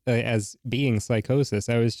as being psychosis.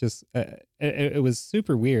 I was just it was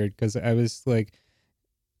super weird because I was like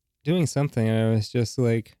doing something and I was just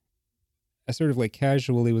like, I sort of like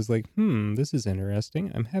casually was like, this is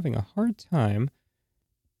interesting. I'm having a hard time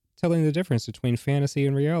telling the difference between fantasy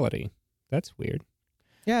and reality. That's weird.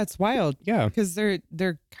 Yeah, it's wild. Yeah. Because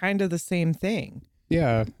they're kind of the same thing.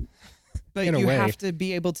 Yeah. But you have to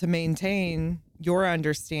be able to maintain your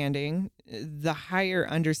understanding. The higher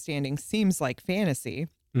understanding seems like fantasy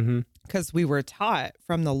because we were taught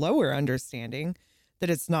from the lower understanding that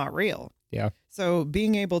it's not real. Yeah. So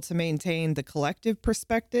being able to maintain the collective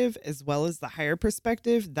perspective as well as the higher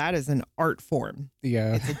perspective, that is an art form.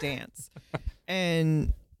 Yeah. It's a dance.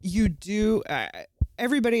 And you do,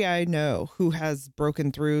 everybody I know who has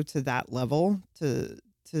broken through to that level, to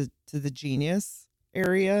the genius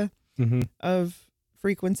area of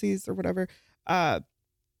frequencies or whatever,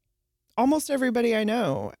 almost everybody I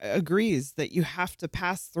know agrees that you have to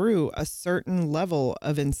pass through a certain level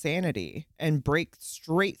of insanity and break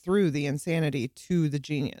straight through the insanity to the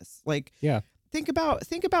genius. Like, yeah. Think about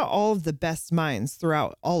all of the best minds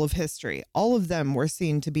throughout all of history. All of them were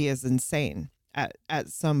seen to be as insane at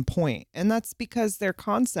some point. And that's because their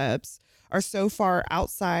concepts are so far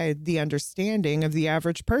outside the understanding of the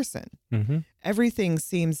average person. Everything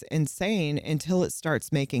seems insane until it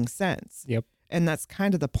starts making sense. Yep. And that's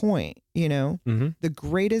kind of the point, you know? The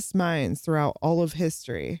greatest minds throughout all of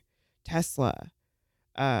history, Tesla,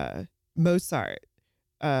 Mozart,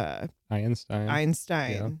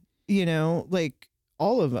 Einstein, you know, like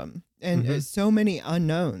all of them. And so many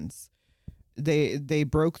unknowns. They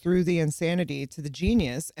broke through the insanity to the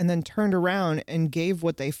genius and then turned around and gave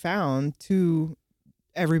what they found to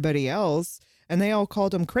everybody else. And they all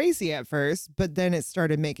called them crazy at first, but then it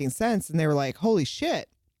started making sense. And they were like, holy shit.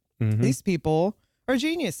 These people are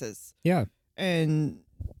geniuses. Yeah. And,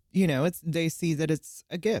 you know, they see that it's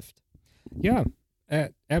a gift. Yeah,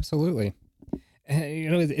 absolutely.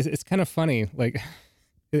 You know, it's kind of funny. Like,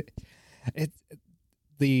 it's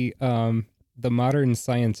the modern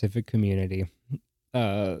scientific community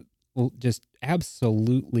just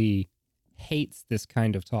absolutely hates this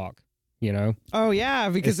kind of talk, you know? Oh, yeah,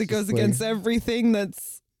 because it goes against everything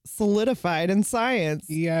that's solidified in science.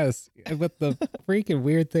 Yes, but the freaking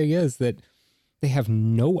weird thing is that they have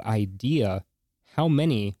no idea how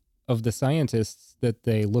many of the scientists that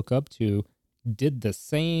they look up to did the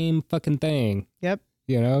same fucking thing. Yep.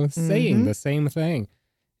 You know, saying the same thing.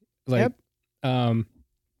 Like, Newton,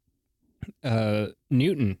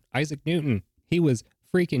 Isaac Newton, he was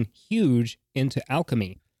freaking huge into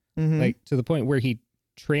alchemy, like to the point where he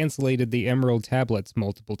translated the emerald tablets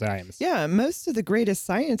multiple times. Yeah, most of the greatest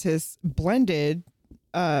scientists blended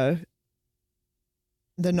the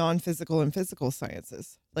non-physical and physical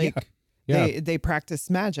sciences. Like they practice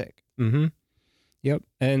magic. Yep.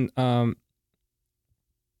 And a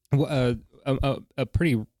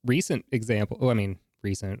pretty recent example. Oh, I mean,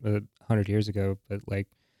 recent, 100 years ago, but like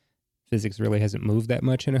physics really hasn't moved that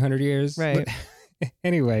much in 100 years. Right. But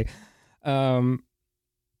anyway,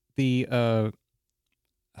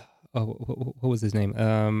 what was his name?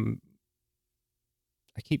 I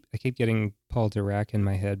keep getting Paul Dirac in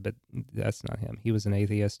my head, but that's not him. He was an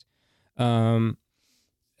atheist. What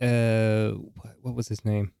was his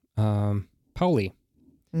name? Pauli.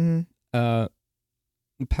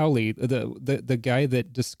 Pauli, the guy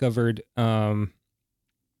that discovered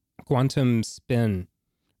quantum spin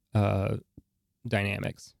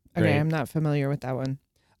dynamics. Okay, right? I'm not familiar with that one.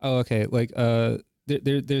 Oh, okay. Like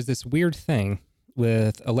there's this weird thing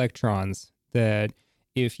with electrons that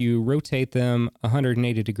if you rotate them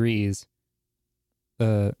 180 degrees,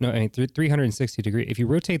 360 degrees. If you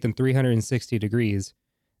rotate them 360 degrees,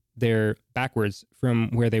 they're backwards from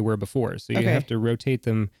where they were before. So you have to rotate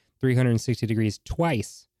them 360 degrees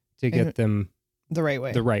twice to get them the right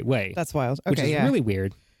way. The right way. That's wild. Okay, which is really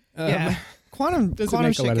weird. Quantum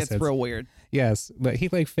shit gets real weird. Yes, but he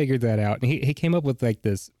like figured that out, and he came up with like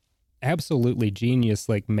this absolutely genius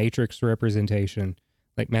like matrix representation,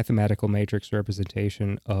 like mathematical matrix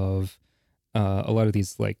representation of a lot of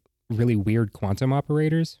these like really weird quantum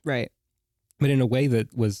operators. Right. But in a way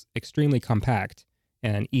that was extremely compact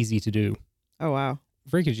and easy to do. Oh, wow.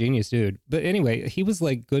 Freaking genius dude. But anyway, he was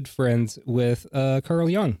like good friends with Carl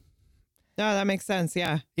Jung. No, that makes sense.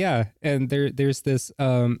 Yeah. Yeah, and there's this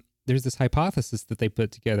hypothesis that they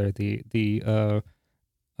put together.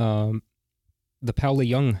 the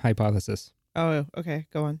Pauli-Young hypothesis Oh, okay.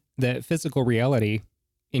 Go on. that physical reality,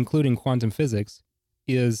 including quantum physics,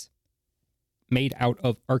 is made out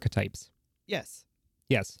of archetypes. Yes.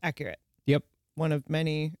 Yes. Accurate. Yep. One of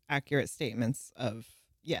many accurate statements of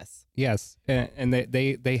yes. Yes. And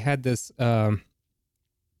they had this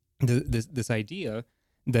this idea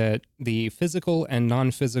that the physical and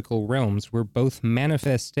non-physical realms were both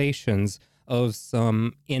manifestations of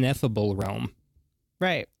some ineffable realm,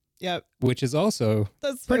 Right. Yep. which is also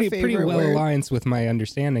That's my pretty favorite well word. aligns with my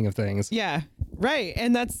understanding of things. Yeah. Right.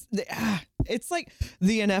 And that's it's like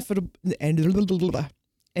the ineffable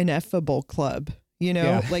club. You know,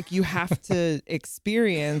 Yeah. like you have to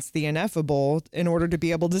experience the ineffable in order to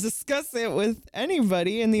be able to discuss it with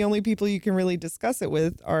anybody. And the only people you can really discuss it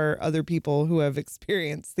with are other people who have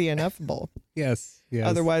experienced the ineffable. Yes. Yes.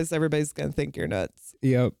 Otherwise, everybody's going to think you're nuts.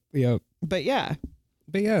 Yep. Yep. But yeah.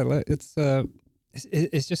 But yeah,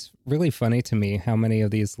 it's just really funny to me how many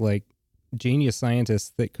of these like genius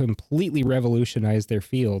scientists that completely revolutionized their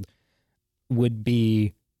field would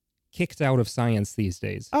be kicked out of science these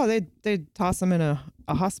days. Oh, they'd toss them in a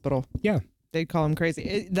hospital. Yeah. They'd call them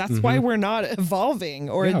crazy. That's why we're not evolving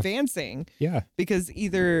or advancing. Yeah. Because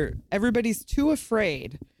either everybody's too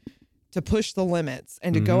afraid to push the limits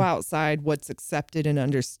and to go outside what's accepted and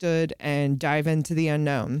understood and dive into the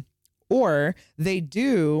unknown, or they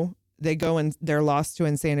go and they're lost to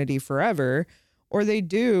insanity forever, or they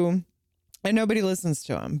do and nobody listens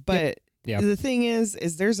to them. But Yep. the thing is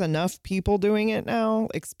there's enough people doing it now,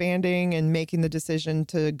 expanding and making the decision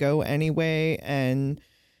to go anyway and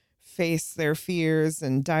face their fears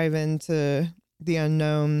and dive into the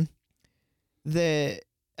unknown. The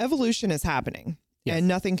evolution is happening. Yes. And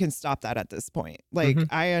nothing can stop that at this point. Like,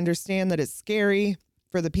 I understand that it's scary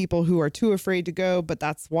for the people who are too afraid to go, but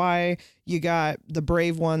that's why you got the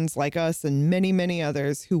brave ones like us and many, many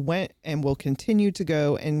others who went and will continue to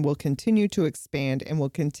go and will continue to expand and will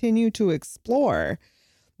continue to explore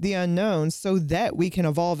the unknown so that we can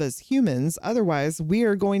evolve as humans. Otherwise, we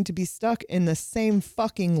are going to be stuck in the same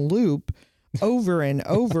fucking loop over and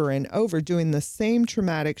over and over, doing the same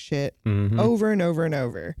traumatic shit over and over and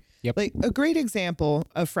over. Yep. Like a great example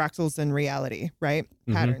of fractals in reality, right?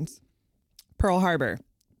 Patterns. Pearl Harbor,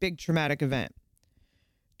 big traumatic event.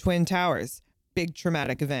 Twin Towers, big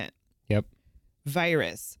traumatic event. Yep.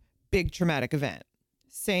 Virus, big traumatic event.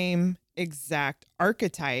 Same exact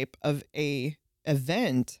archetype of a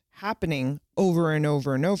event happening over and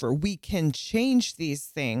over and over. We can change these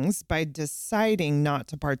things by deciding not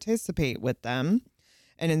to participate with them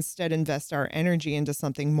and instead invest our energy into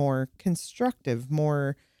something more constructive,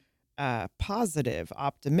 more positive,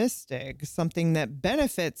 optimistic, something that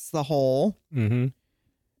benefits the whole.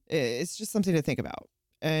 It's just something to think about.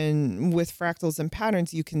 And with fractals and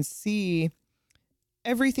patterns, you can see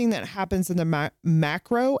everything that happens in the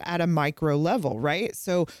macro at a micro level, right?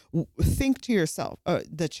 So think to yourself,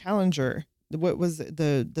 the Challenger, what was it?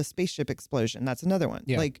 the spaceship explosion? That's another one.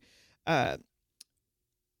 Yeah. Like,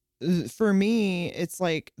 for me, it's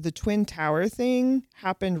like the Twin Tower thing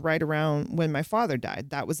happened right around when my father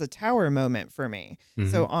died. That was a tower moment for me.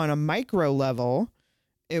 So on a micro level,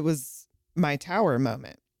 it was my tower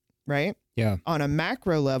moment, right? Yeah. On a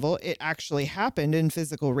macro level, it actually happened in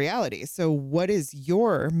physical reality. So what is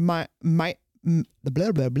your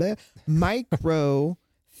micro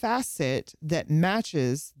facet that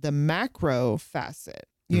matches the macro facet?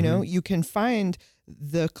 You know, you can find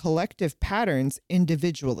the collective patterns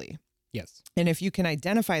individually. Yes. And if you can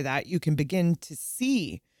identify that, you can begin to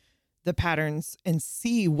see the patterns and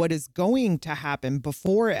see what is going to happen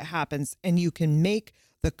before it happens. And you can make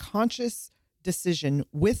the conscious decision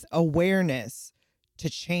with awareness to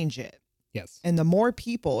change it. Yes. And the more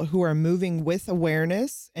people who are moving with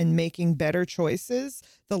awareness and making better choices,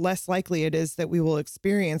 the less likely it is that we will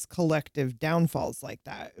experience collective downfalls like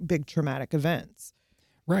that, big traumatic events.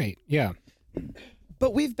 Right. Yeah.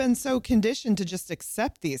 But we've been so conditioned to just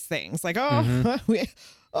accept these things. Like,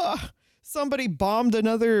 somebody bombed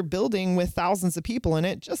another building with thousands of people in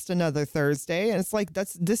it, just another Thursday. And it's like,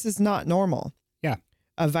 this is not normal. Yeah.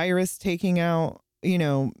 A virus taking out, you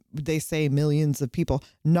know, they say millions of people,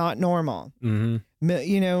 not normal.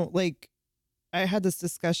 You know, like I had this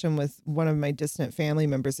discussion with one of my distant family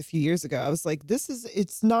members a few years ago. I was like,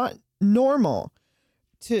 it's not normal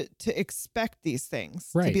to expect these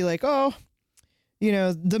things, right. To be like, oh, you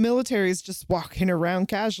know, the military is just walking around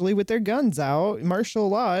casually with their guns out, martial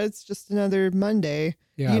law. It's just another Monday.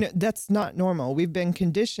 Yeah. You know, that's not normal. We've been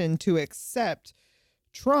conditioned to accept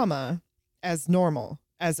trauma as normal,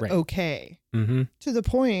 as okay, to the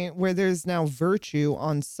point where there's now virtue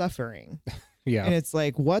on suffering. Yeah. And it's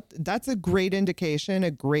like, what? That's a great indication,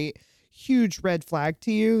 a great huge red flag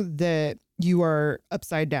to you that you are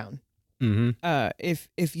upside down. Mm-hmm.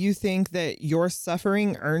 If you think that your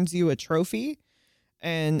suffering earns you a trophy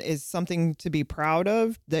and is something to be proud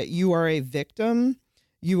of, that you are a victim,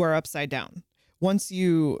 you are upside down. Once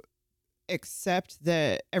you accept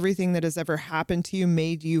that everything that has ever happened to you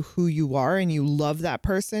made you who you are, and you love that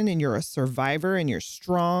person, and you're a survivor, and you're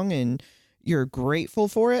strong, and you're grateful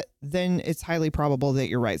for it, then it's highly probable that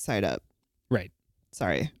you're right side up. Right.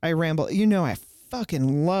 Sorry, I ramble. You know, I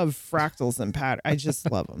fucking love fractals and patterns. I just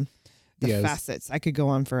love them. The facets. I could go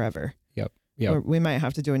on forever. Yep. Yep. We might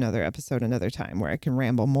have to do another episode another time where I can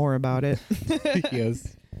ramble more about it.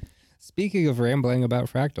 Yes. Speaking of rambling about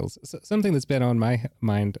fractals, something that's been on my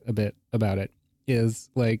mind a bit about it is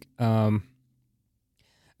like,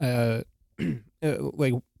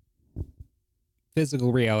 like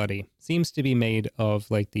physical reality seems to be made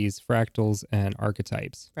of like these fractals and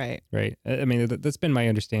archetypes. Right. Right. I mean, that's been my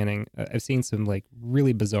understanding. I've seen some like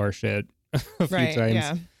really bizarre shit a few times.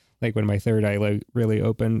 Yeah. Like when my third eye like really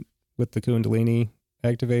opened with the Kundalini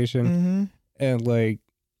activation. Mm-hmm. And like,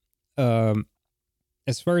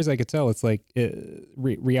 as far as I could tell, it's like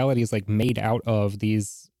reality is like made out of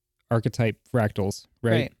these archetype fractals,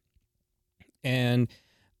 right? And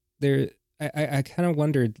there, I kind of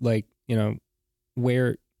wondered, like, you know,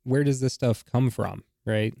 where does this stuff come from,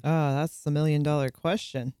 right? Oh, that's the $1 million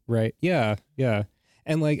question. Right. Yeah. Yeah.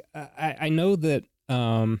 And like, I know that,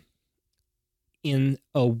 in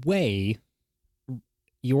a way,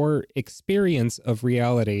 your experience of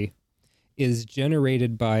reality is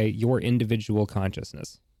generated by your individual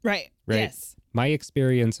consciousness. Right. Yes. My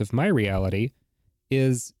experience of my reality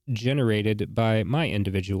is generated by my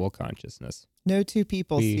individual consciousness. No two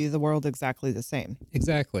people see the world exactly the same.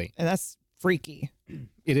 Exactly. And that's freaky.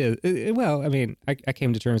 It is. Well, I mean, I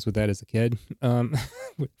came to terms with that as a kid. Of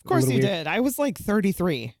course you did. I was like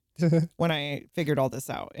 33 when I figured all this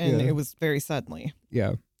out. And it was very suddenly.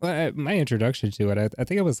 Yeah. Well, my introduction to it, I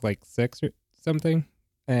think I was like 6 or something.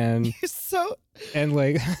 And and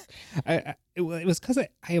like, it was because I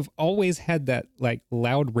have always had that like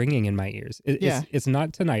loud ringing in my ears. It's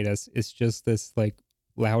not tinnitus. It's just this like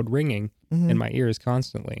loud ringing in my ears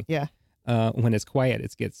constantly. Yeah. When it's quiet,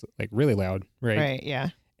 it gets like really loud. Right. Right. Yeah.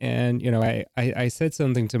 And, you know, I said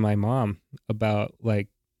something to my mom about like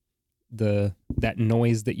that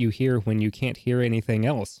noise that you hear when you can't hear anything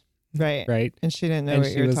else. Right. Right. And she didn't know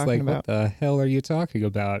what you were talking about. What the hell are you talking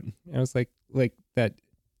about? And I was like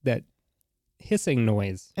that hissing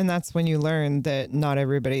noise. And that's when you learn that not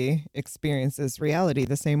everybody experiences reality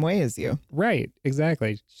the same way as you. Right.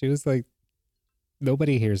 Exactly. She was like,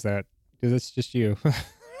 nobody hears that because it's just you.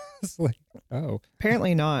 It's like, oh.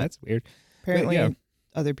 Apparently not. That's weird. Apparently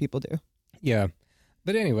other people do. Yeah.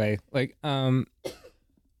 But anyway, like, I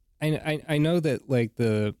know that like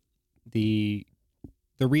the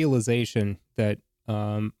realization that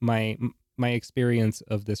my experience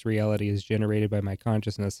of this reality is generated by my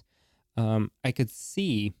consciousness, I could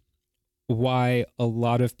see why a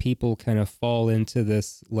lot of people kind of fall into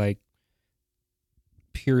this like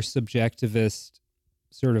pure subjectivist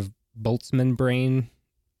sort of Boltzmann brain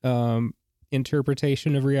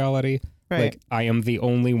interpretation of reality. Right. Like, I am the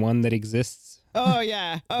only one that exists. Oh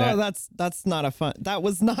yeah. Oh, that's not a fun. That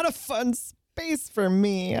was not a fun space for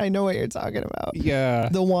me. I know what you're talking about. Yeah.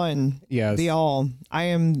 The one. Yes. The all. I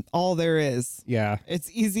am all there is. Yeah. It's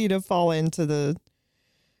easy to fall into the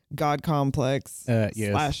God complex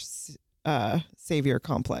 / savior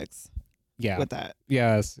complex. Yeah. With that.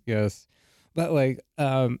 Yes. Yes. But like,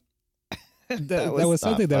 that was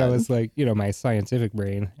something that I was like, you know, my scientific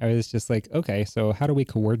brain. I was just like, okay, so how do we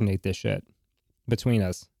coordinate this shit between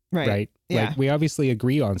us? Right. Right. Yeah. Like, we obviously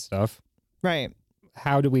agree on stuff. Right.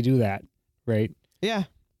 How do we do that? Right. Yeah.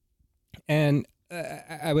 And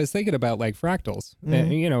I was thinking about like fractals. Mm-hmm.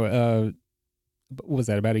 And, you know, what was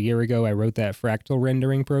that, about a year ago? I wrote that fractal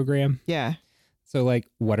rendering program. Yeah. So like,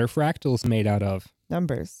 what are fractals made out of?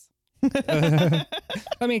 Numbers. I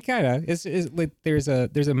mean, kind of. It's like there's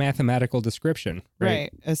a mathematical description, right?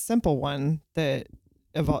 A simple one that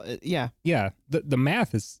yeah. Yeah. The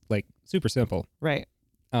math is like super simple. Right.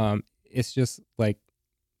 It's just like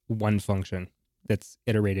one function that's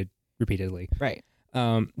iterated repeatedly. Right.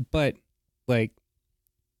 But like,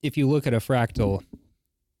 if you look at a fractal,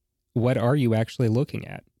 what are you actually looking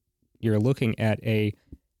at? You're looking at a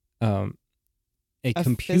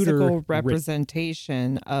computer physical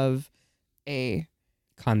representation of a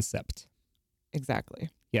concept. Exactly.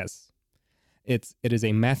 Yes. It is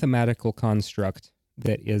a mathematical construct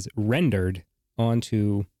that is rendered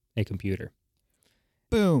onto a computer.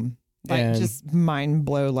 Boom. Like, just mind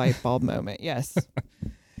blow light bulb moment. Yes.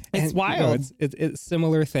 It's wild. It's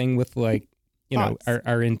similar thing with like, Thoughts.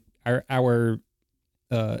 our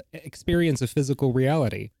experience of physical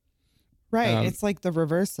reality. Right. It's like the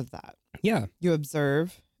reverse of that. Yeah. You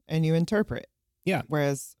observe and you interpret. Yeah.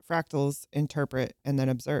 Whereas fractals interpret and then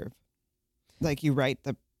observe. Like you write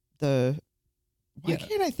the why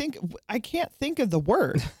can't I can't think of the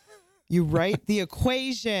word. You write the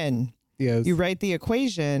equation. Yes. You write the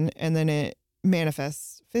equation and then it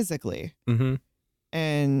manifests physically. Mm-hmm.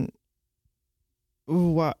 And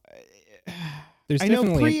what There's I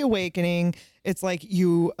know pre-awakening, it's like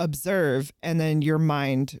you observe and then your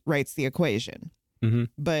mind writes the equation. Mm-hmm.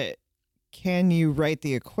 But can you write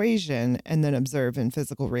the equation and then observe in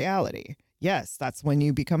physical reality? Yes, that's when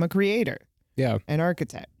you become a creator. Yeah. An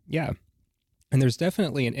architect. Yeah. And there's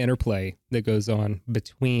definitely an interplay that goes on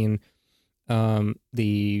between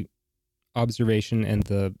the observation and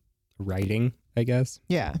the writing, I guess.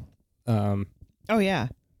 Yeah. Oh, yeah.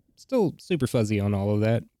 Still super fuzzy on all of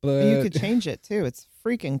that, but you could change it too. It's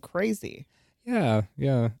freaking crazy. Yeah.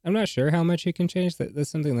 I'm not sure how much you can change that. That's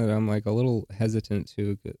something that I'm like a little hesitant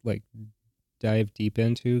to like dive deep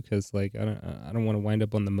into because like I don't want to wind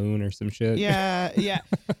up on the moon or some shit. Yeah.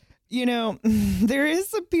 There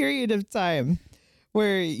is a period of time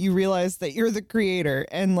where you realize that you're the creator,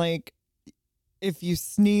 and like if you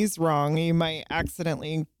sneeze wrong, you might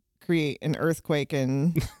accidentally create an earthquake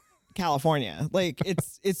in California. Like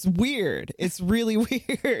it's weird. It's really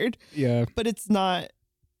weird. Yeah. But it's not.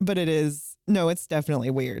 But it is. No, it's definitely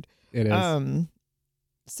weird. It is.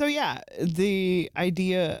 So yeah, the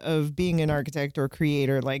idea of being an architect or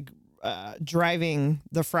creator, like driving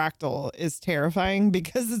the fractal, is terrifying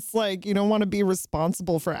because it's like you don't want to be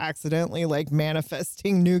responsible for accidentally like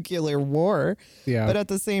manifesting nuclear war. Yeah. But at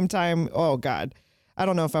the same time, oh God, I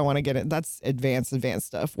don't know if I want to get it. That's advanced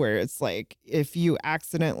stuff where it's like if you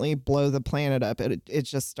accidentally blow the planet up, it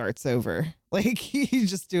just starts over. Like you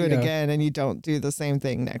just do it again and you don't do the same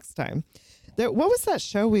thing next time. What was that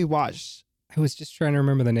show we watched? I was just trying to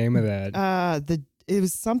remember the name of that. It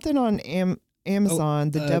was something on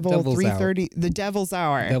Amazon. The Devil Devil's 330. The Devil's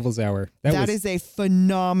Hour. Devil's Hour. That is a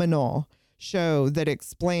phenomenal show that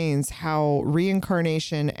explains how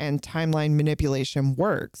reincarnation and timeline manipulation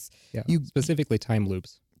works. Yeah. Specifically time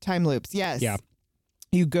loops. Time loops. Yes. Yeah.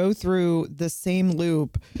 You go through the same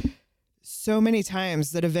loop so many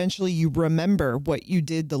times that eventually you remember what you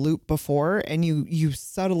did the loop before, and you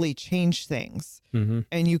subtly change things. Mm-hmm.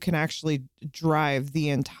 And you can actually drive the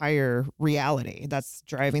entire reality. That's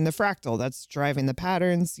driving the fractal. That's driving the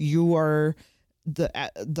patterns. You are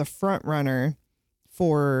the front runner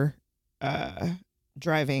for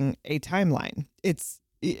driving a timeline.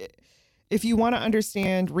 If you want to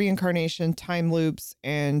understand reincarnation, time loops,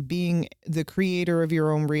 and being the creator of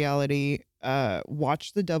your own reality,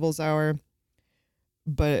 watch The Devil's Hour.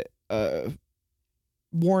 But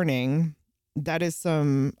warning, that is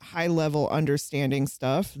some high level understanding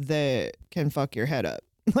stuff that can fuck your head up.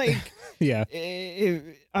 Like, yeah,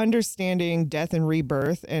 understanding death and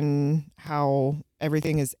rebirth and how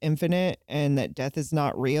everything is infinite and that death is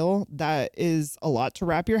not real, that is a lot to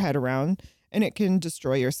wrap your head around, and it can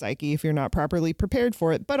destroy your psyche if you're not properly prepared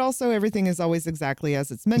for it. But also everything is always exactly as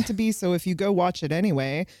it's meant to be. So if you go watch it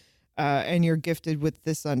anyway, and you're gifted with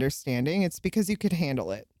this understanding, it's because you could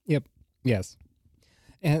handle it. Yep. Yes.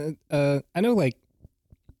 And I know, like,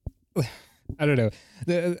 I don't know.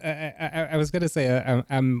 I was gonna say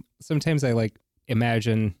I'm sometimes I like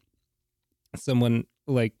imagine someone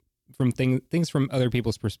like from things from other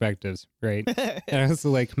people's perspectives, right? And I was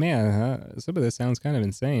like, man, some of this sounds kind of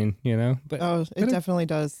insane, you know? But it definitely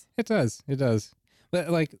does. It does. But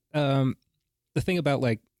like the thing about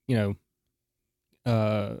like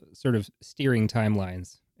sort of steering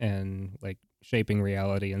timelines and like shaping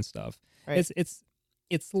reality and stuff. Right.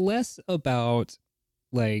 It's less about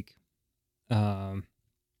like I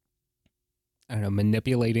don't know,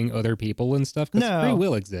 manipulating other people and stuff, because free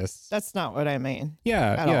will exists. That's not what I mean.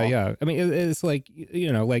 Yeah. I mean, it's like,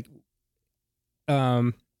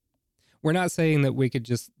 we're not saying that we could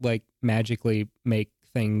just like magically make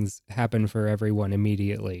things happen for everyone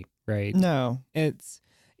immediately, right? No. It's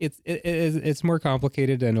more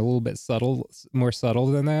complicated and a little bit more subtle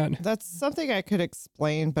than that. That's something I could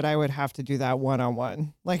explain, but I would have to do that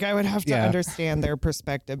one-on-one. Like I would have to understand their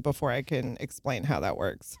perspective before I can explain how that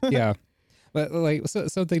works. Yeah. But like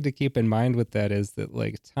something to keep in mind with that is that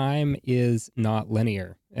like time is not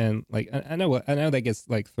linear. And like I know that gets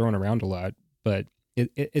like thrown around a lot, but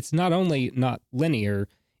it's not only not linear,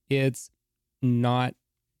 it's not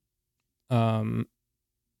one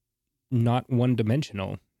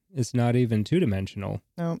dimensional. It's not even two dimensional.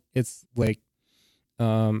 No. It's like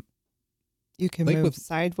You can Like move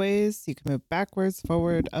sideways. You can move backwards,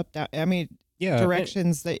 forward, up, down. I mean, yeah,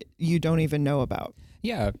 directions that you don't even know about.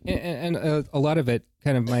 Yeah, and a lot of it,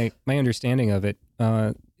 kind of my understanding of it,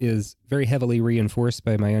 is very heavily reinforced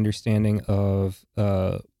by my understanding of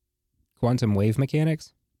quantum wave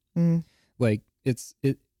mechanics. Mm. Like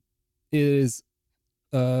it is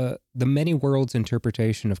the many worlds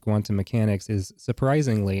interpretation of quantum mechanics is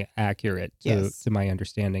surprisingly accurate to my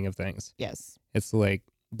understanding of things. Yes, it's like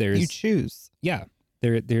you choose. Yeah,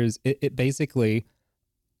 there's it basically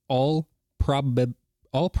all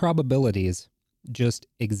probabilities just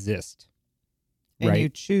exist, and right? you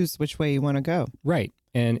choose which way you want to go. Right.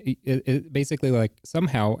 And it basically, like,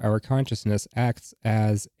 somehow our consciousness acts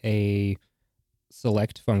as a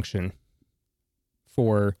select function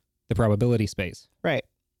for the probability space. Right.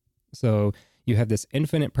 So you have this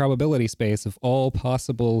infinite probability space of all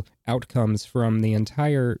possible outcomes from the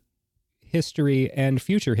entire history and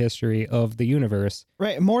future history of the universe.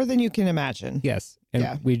 Right. More than you can imagine. Yes.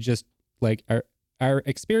 And we just, like, our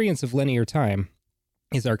experience of linear time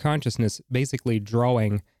is our consciousness basically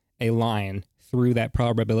drawing a line through that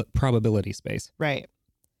probability space. Right.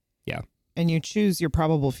 Yeah. And you choose your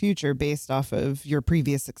probable future based off of your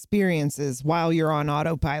previous experiences while you're on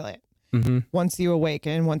autopilot. Mm-hmm. Once you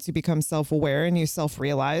awaken, once you become self-aware and you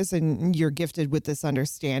self-realize and you're gifted with this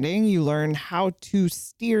understanding, you learn how to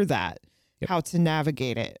steer that, how to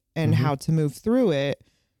navigate it, and how to move through it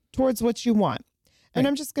towards what you want. And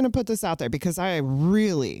I'm just going to put this out there because I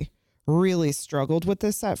really, really struggled with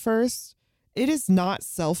this at first. It is not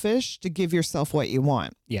selfish to give yourself what you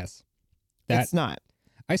want. Yes. It's not.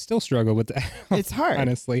 I still struggle with that. It's hard.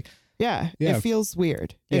 Honestly. Yeah. It feels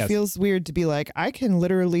weird. Yes. It feels weird to be like, I can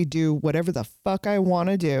literally do whatever the fuck I want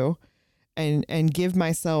to do and give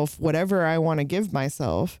myself whatever I want to give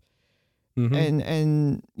myself. Mm-hmm.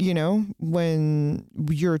 And you know, when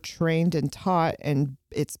you're trained and taught and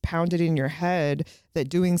it's pounded in your head that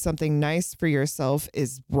doing something nice for yourself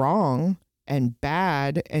is wrong and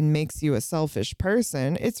bad and makes you a selfish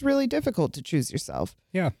person, it's really difficult to choose yourself.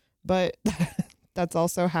 Yeah. But that's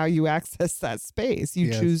also how you access that space.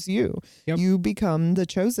 You choose you. Yep. You become the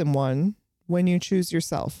chosen one when you choose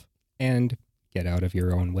yourself. And get out of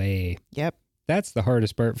your own way. Yep. That's the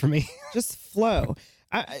hardest part for me. Just flow.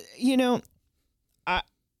 I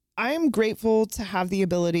am grateful to have the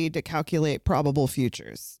ability to calculate probable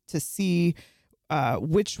futures, to see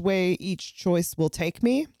which way each choice will take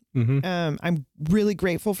me. Mm-hmm. I'm really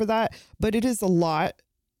grateful for that, but it is a lot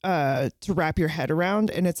to wrap your head around,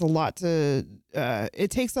 and it's a lot to,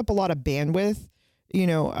 it takes up a lot of bandwidth,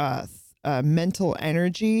 mental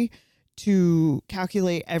energy to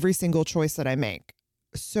calculate every single choice that I make.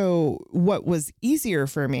 So what was easier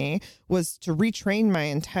for me was to retrain my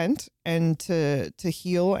intent and to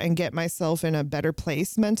heal and get myself in a better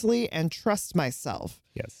place mentally and trust myself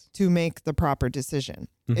to make the proper decision.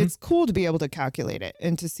 Mm-hmm. It's cool to be able to calculate it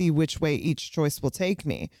and to see which way each choice will take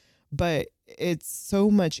me. But it's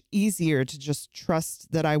so much easier to just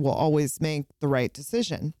trust that I will always make the right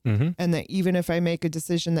decision. Mm-hmm. And that even if I make a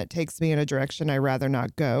decision that takes me in a direction I rather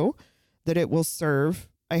not go, that it will serve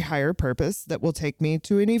a higher purpose that will take me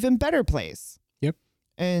to an even better place. Yep.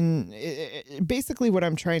 And basically what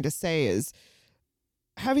I'm trying to say is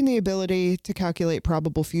having the ability to calculate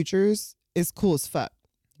probable futures is cool as fuck.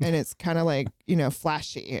 And it's kind of like,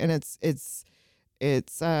 flashy, and it's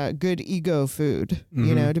good ego food,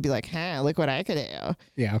 mm-hmm. to be like, look what I could do.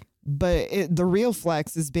 Yeah. But the real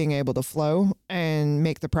flex is being able to flow and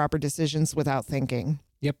make the proper decisions without thinking.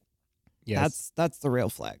 Yep. Yes. That's the real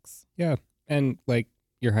flex. Yeah. And like,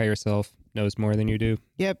 your higher self knows more than you do.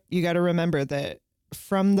 Yep. You got to remember that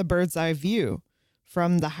from the bird's eye view,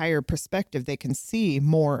 from the higher perspective, they can see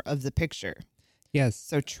more of the picture. Yes.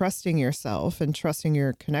 So trusting yourself and trusting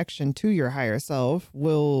your connection to your higher self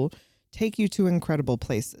will take you to incredible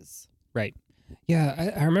places. Right.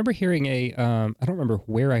 Yeah. I remember hearing I don't remember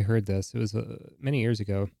where I heard this. It was many years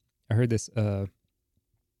ago. I heard this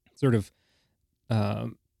sort of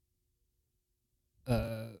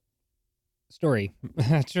story.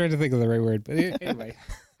 I'm trying to think of the right word, but anyway,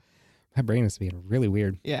 my brain is being really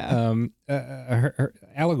weird. Yeah. Her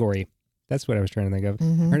allegory. That's what I was trying to think of.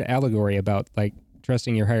 Mm-hmm. I heard an allegory about like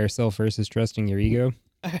trusting your higher self versus trusting your ego.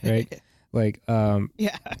 Right. Like,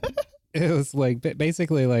 yeah. It was like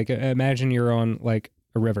basically like imagine you're on like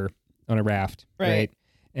a river on a raft, right?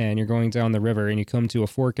 And you're going down the river and you come to a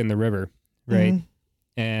fork in the river, right?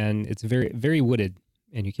 Mm-hmm. And it's very, very wooded.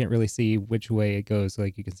 And you can't really see which way it goes.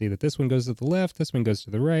 Like you can see that this one goes to the left, this one goes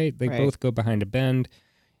to the right. They both go behind a bend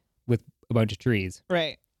with a bunch of trees.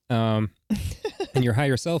 Right. And your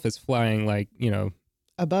higher self is flying like,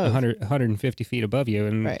 above 150 feet above you.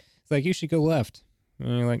 And it's It's like, you should go left.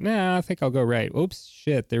 And you're like, nah, I think I'll go right. Oops,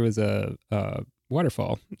 shit, there was a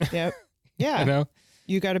waterfall. Yep. Yeah. You know?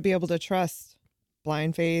 You got to be able to trust.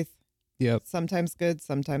 Blind faith. Yep. Sometimes good,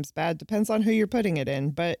 sometimes bad. Depends on who you're putting it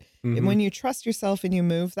in. But Mhm. when you trust yourself and you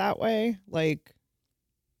move that way, like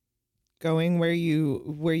going where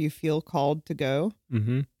you feel called to go,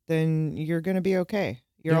 Mhm. then you're going to be okay.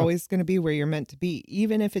 You're Yeah. always going to be where you're meant to be,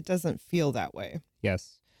 even if it doesn't feel that way.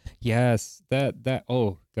 Yes. Yes. That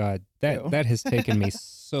oh God. Ew. That has taken me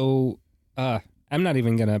so I'm not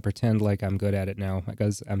even gonna pretend like I'm good at it now,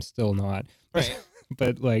 because I'm still not. Right.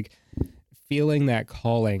 But like feeling that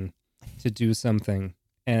calling to do something,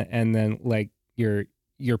 and then like your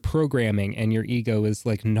programming and your ego is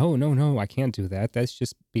like, no, I can't do that. That's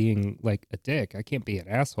just being like a dick. I can't be an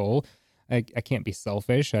asshole. I can't be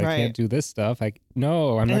selfish. I Right. can't do this stuff.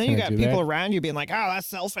 No, I'm And not then you gonna got do people that. around you being like, oh, that's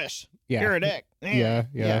selfish. Yeah. You're a dick.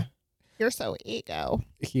 Yeah. You're so ego.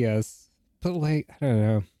 Yes. But like, I don't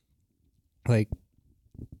know. Like,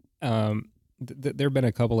 there have been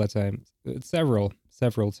a couple of times, several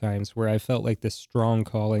times where I felt like this strong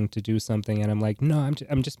calling to do something, and I'm like, no,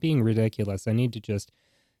 I'm just being ridiculous. I need to just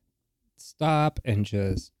stop and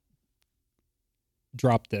just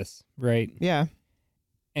drop this, right? Yeah.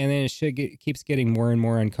 And then keeps getting more and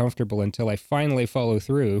more uncomfortable until I finally follow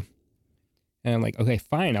through, and I'm like, okay,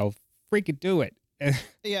 fine, I'll freaking do it,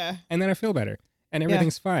 Yeah. and then I feel better, and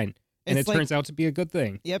everything's fine, and It's it like- turns out to be a good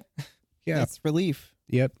thing. Yep. Yeah. It's relief.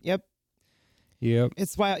 Yep. Yep. Yep.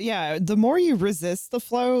 It's wild. Yeah. The more you resist the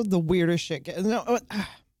flow, the weirder shit gets. No,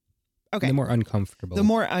 okay. The more uncomfortable. The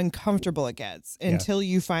more uncomfortable it gets until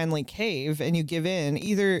you finally cave and you give in.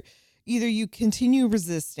 Either you continue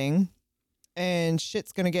resisting and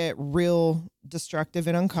shit's going to get real destructive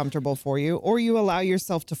and uncomfortable for you, or you allow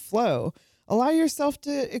yourself to flow. Allow yourself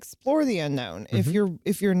to explore the unknown.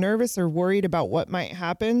 If you're nervous or worried about what might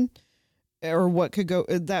happen or what could go,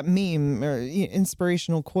 that meme or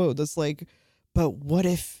inspirational quote that's like, but what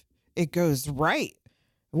if it goes right?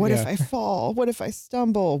 What if I fall? What if I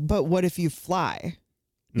stumble? But what if you fly?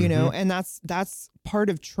 You know, and that's part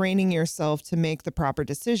of training yourself to make the proper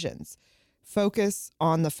decisions. Focus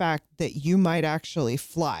on the fact that you might actually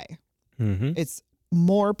fly. Mm-hmm. It's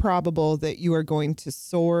more probable that you are going to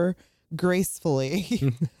soar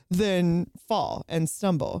gracefully than fall and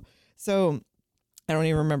stumble. So I don't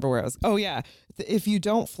even remember where I was. Oh yeah. If you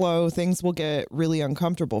don't flow, things will get really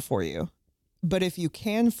uncomfortable for you. But if you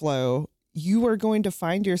can flow, you are going to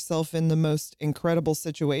find yourself in the most incredible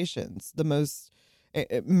situations. The most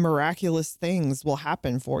miraculous things will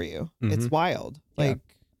happen for you. It's wild. Yeah. Like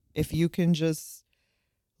if you can just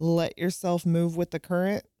let yourself move with the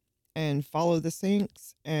current and follow the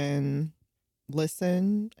sinks and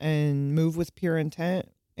listen and move with pure intent,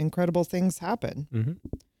 incredible things happen. Mm-hmm.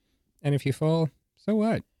 And if you fall, so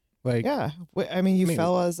what? Like, Yeah. I mean, you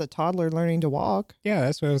fell as a toddler learning to walk. yeah,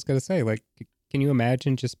 that's what I was going to say. Like, can you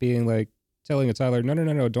imagine just being like, telling a toddler,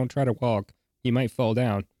 no, don't try to walk. You might fall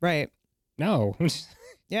down. Right. No.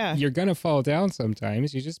 Yeah. You're going to fall down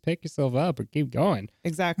sometimes. You just pick yourself up and keep going.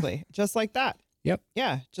 Exactly. Just like that. Yep.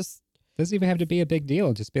 Yeah. Just Doesn't even have to be a big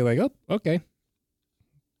deal. Just be like, oh, okay.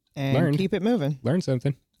 and Learned. keep it moving. Learn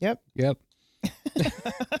something. Yep. Yep.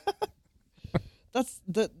 That's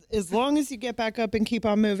as long as you get back up and keep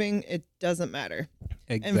on moving, it doesn't matter.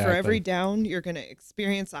 Exactly. And for every down, you're going to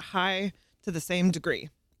experience a high to the same degree,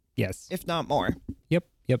 Yes. if not more. Yep.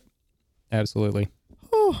 Absolutely.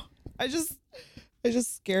 Oh, I just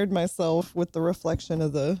scared myself with the reflection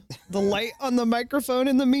of the light on the microphone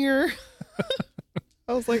in the mirror.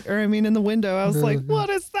 I was like, in the window. I was like, what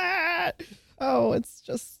is that? Oh, it's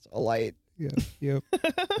just a light. Yeah. Yep.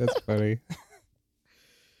 That's funny.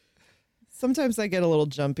 Sometimes I get a little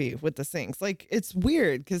jumpy with the sinks. Like, it's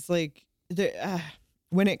weird because like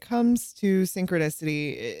when it comes to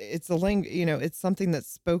synchronicity, it's a language, it's something that's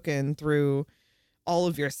spoken through all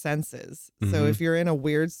of your senses. So if you're in a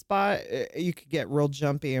weird spot, you could get real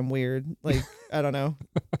jumpy and weird. Like, I don't know.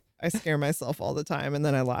 I scare myself all the time and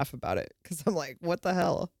then I laugh about it because I'm like, what the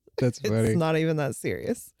hell? That's funny. It's not even that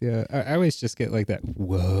serious. Yeah. I always just get like that.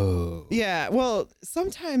 Whoa. Yeah. Well,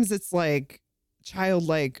 sometimes it's like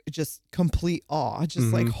childlike, just complete awe,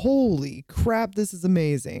 just like, holy crap, this is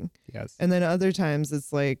amazing. Yes. And then other times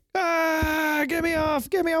it's like, get me off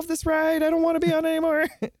this ride. I don't want to be on anymore.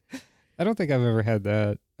 I don't think I've ever had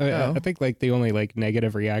that. I think like the only like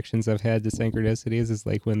negative reactions I've had to synchronicities is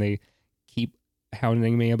like when they keep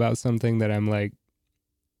hounding me about something that I'm like,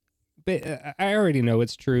 but I already know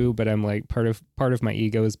it's true, but I'm like part of my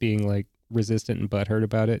ego is being like resistant and butthurt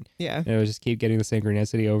about it. Yeah. And I would just keep getting the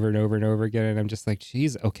synchronicity over and over and over again. And I'm just like,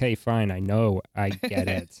 geez, okay, fine. I know. I get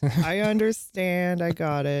it. I understand. I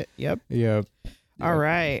got it. Yep. Yep. All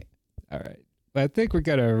right. All right. I think we're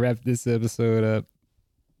going to wrap this episode up.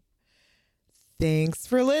 Thanks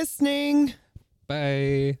for listening.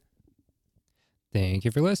 Bye. Thank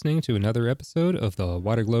you for listening to another episode of the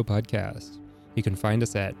Waterglow Podcast. You can find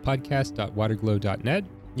us at podcast.waterglow.net.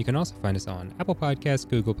 You can also find us on Apple Podcasts,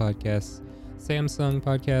 Google Podcasts, Samsung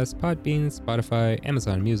Podcasts, Podbean, Spotify,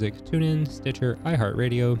 Amazon Music, TuneIn, Stitcher,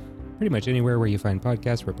 iHeartRadio. Pretty much anywhere where you find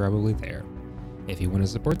podcasts, we're probably there. If you want to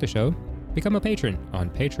support the show, become a patron on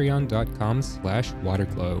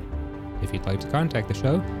patreon.com/waterglow. If you'd like to contact the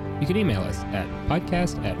show, you can email us at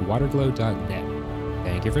podcast@waterglow.net.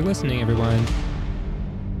 Thank you for listening, everyone.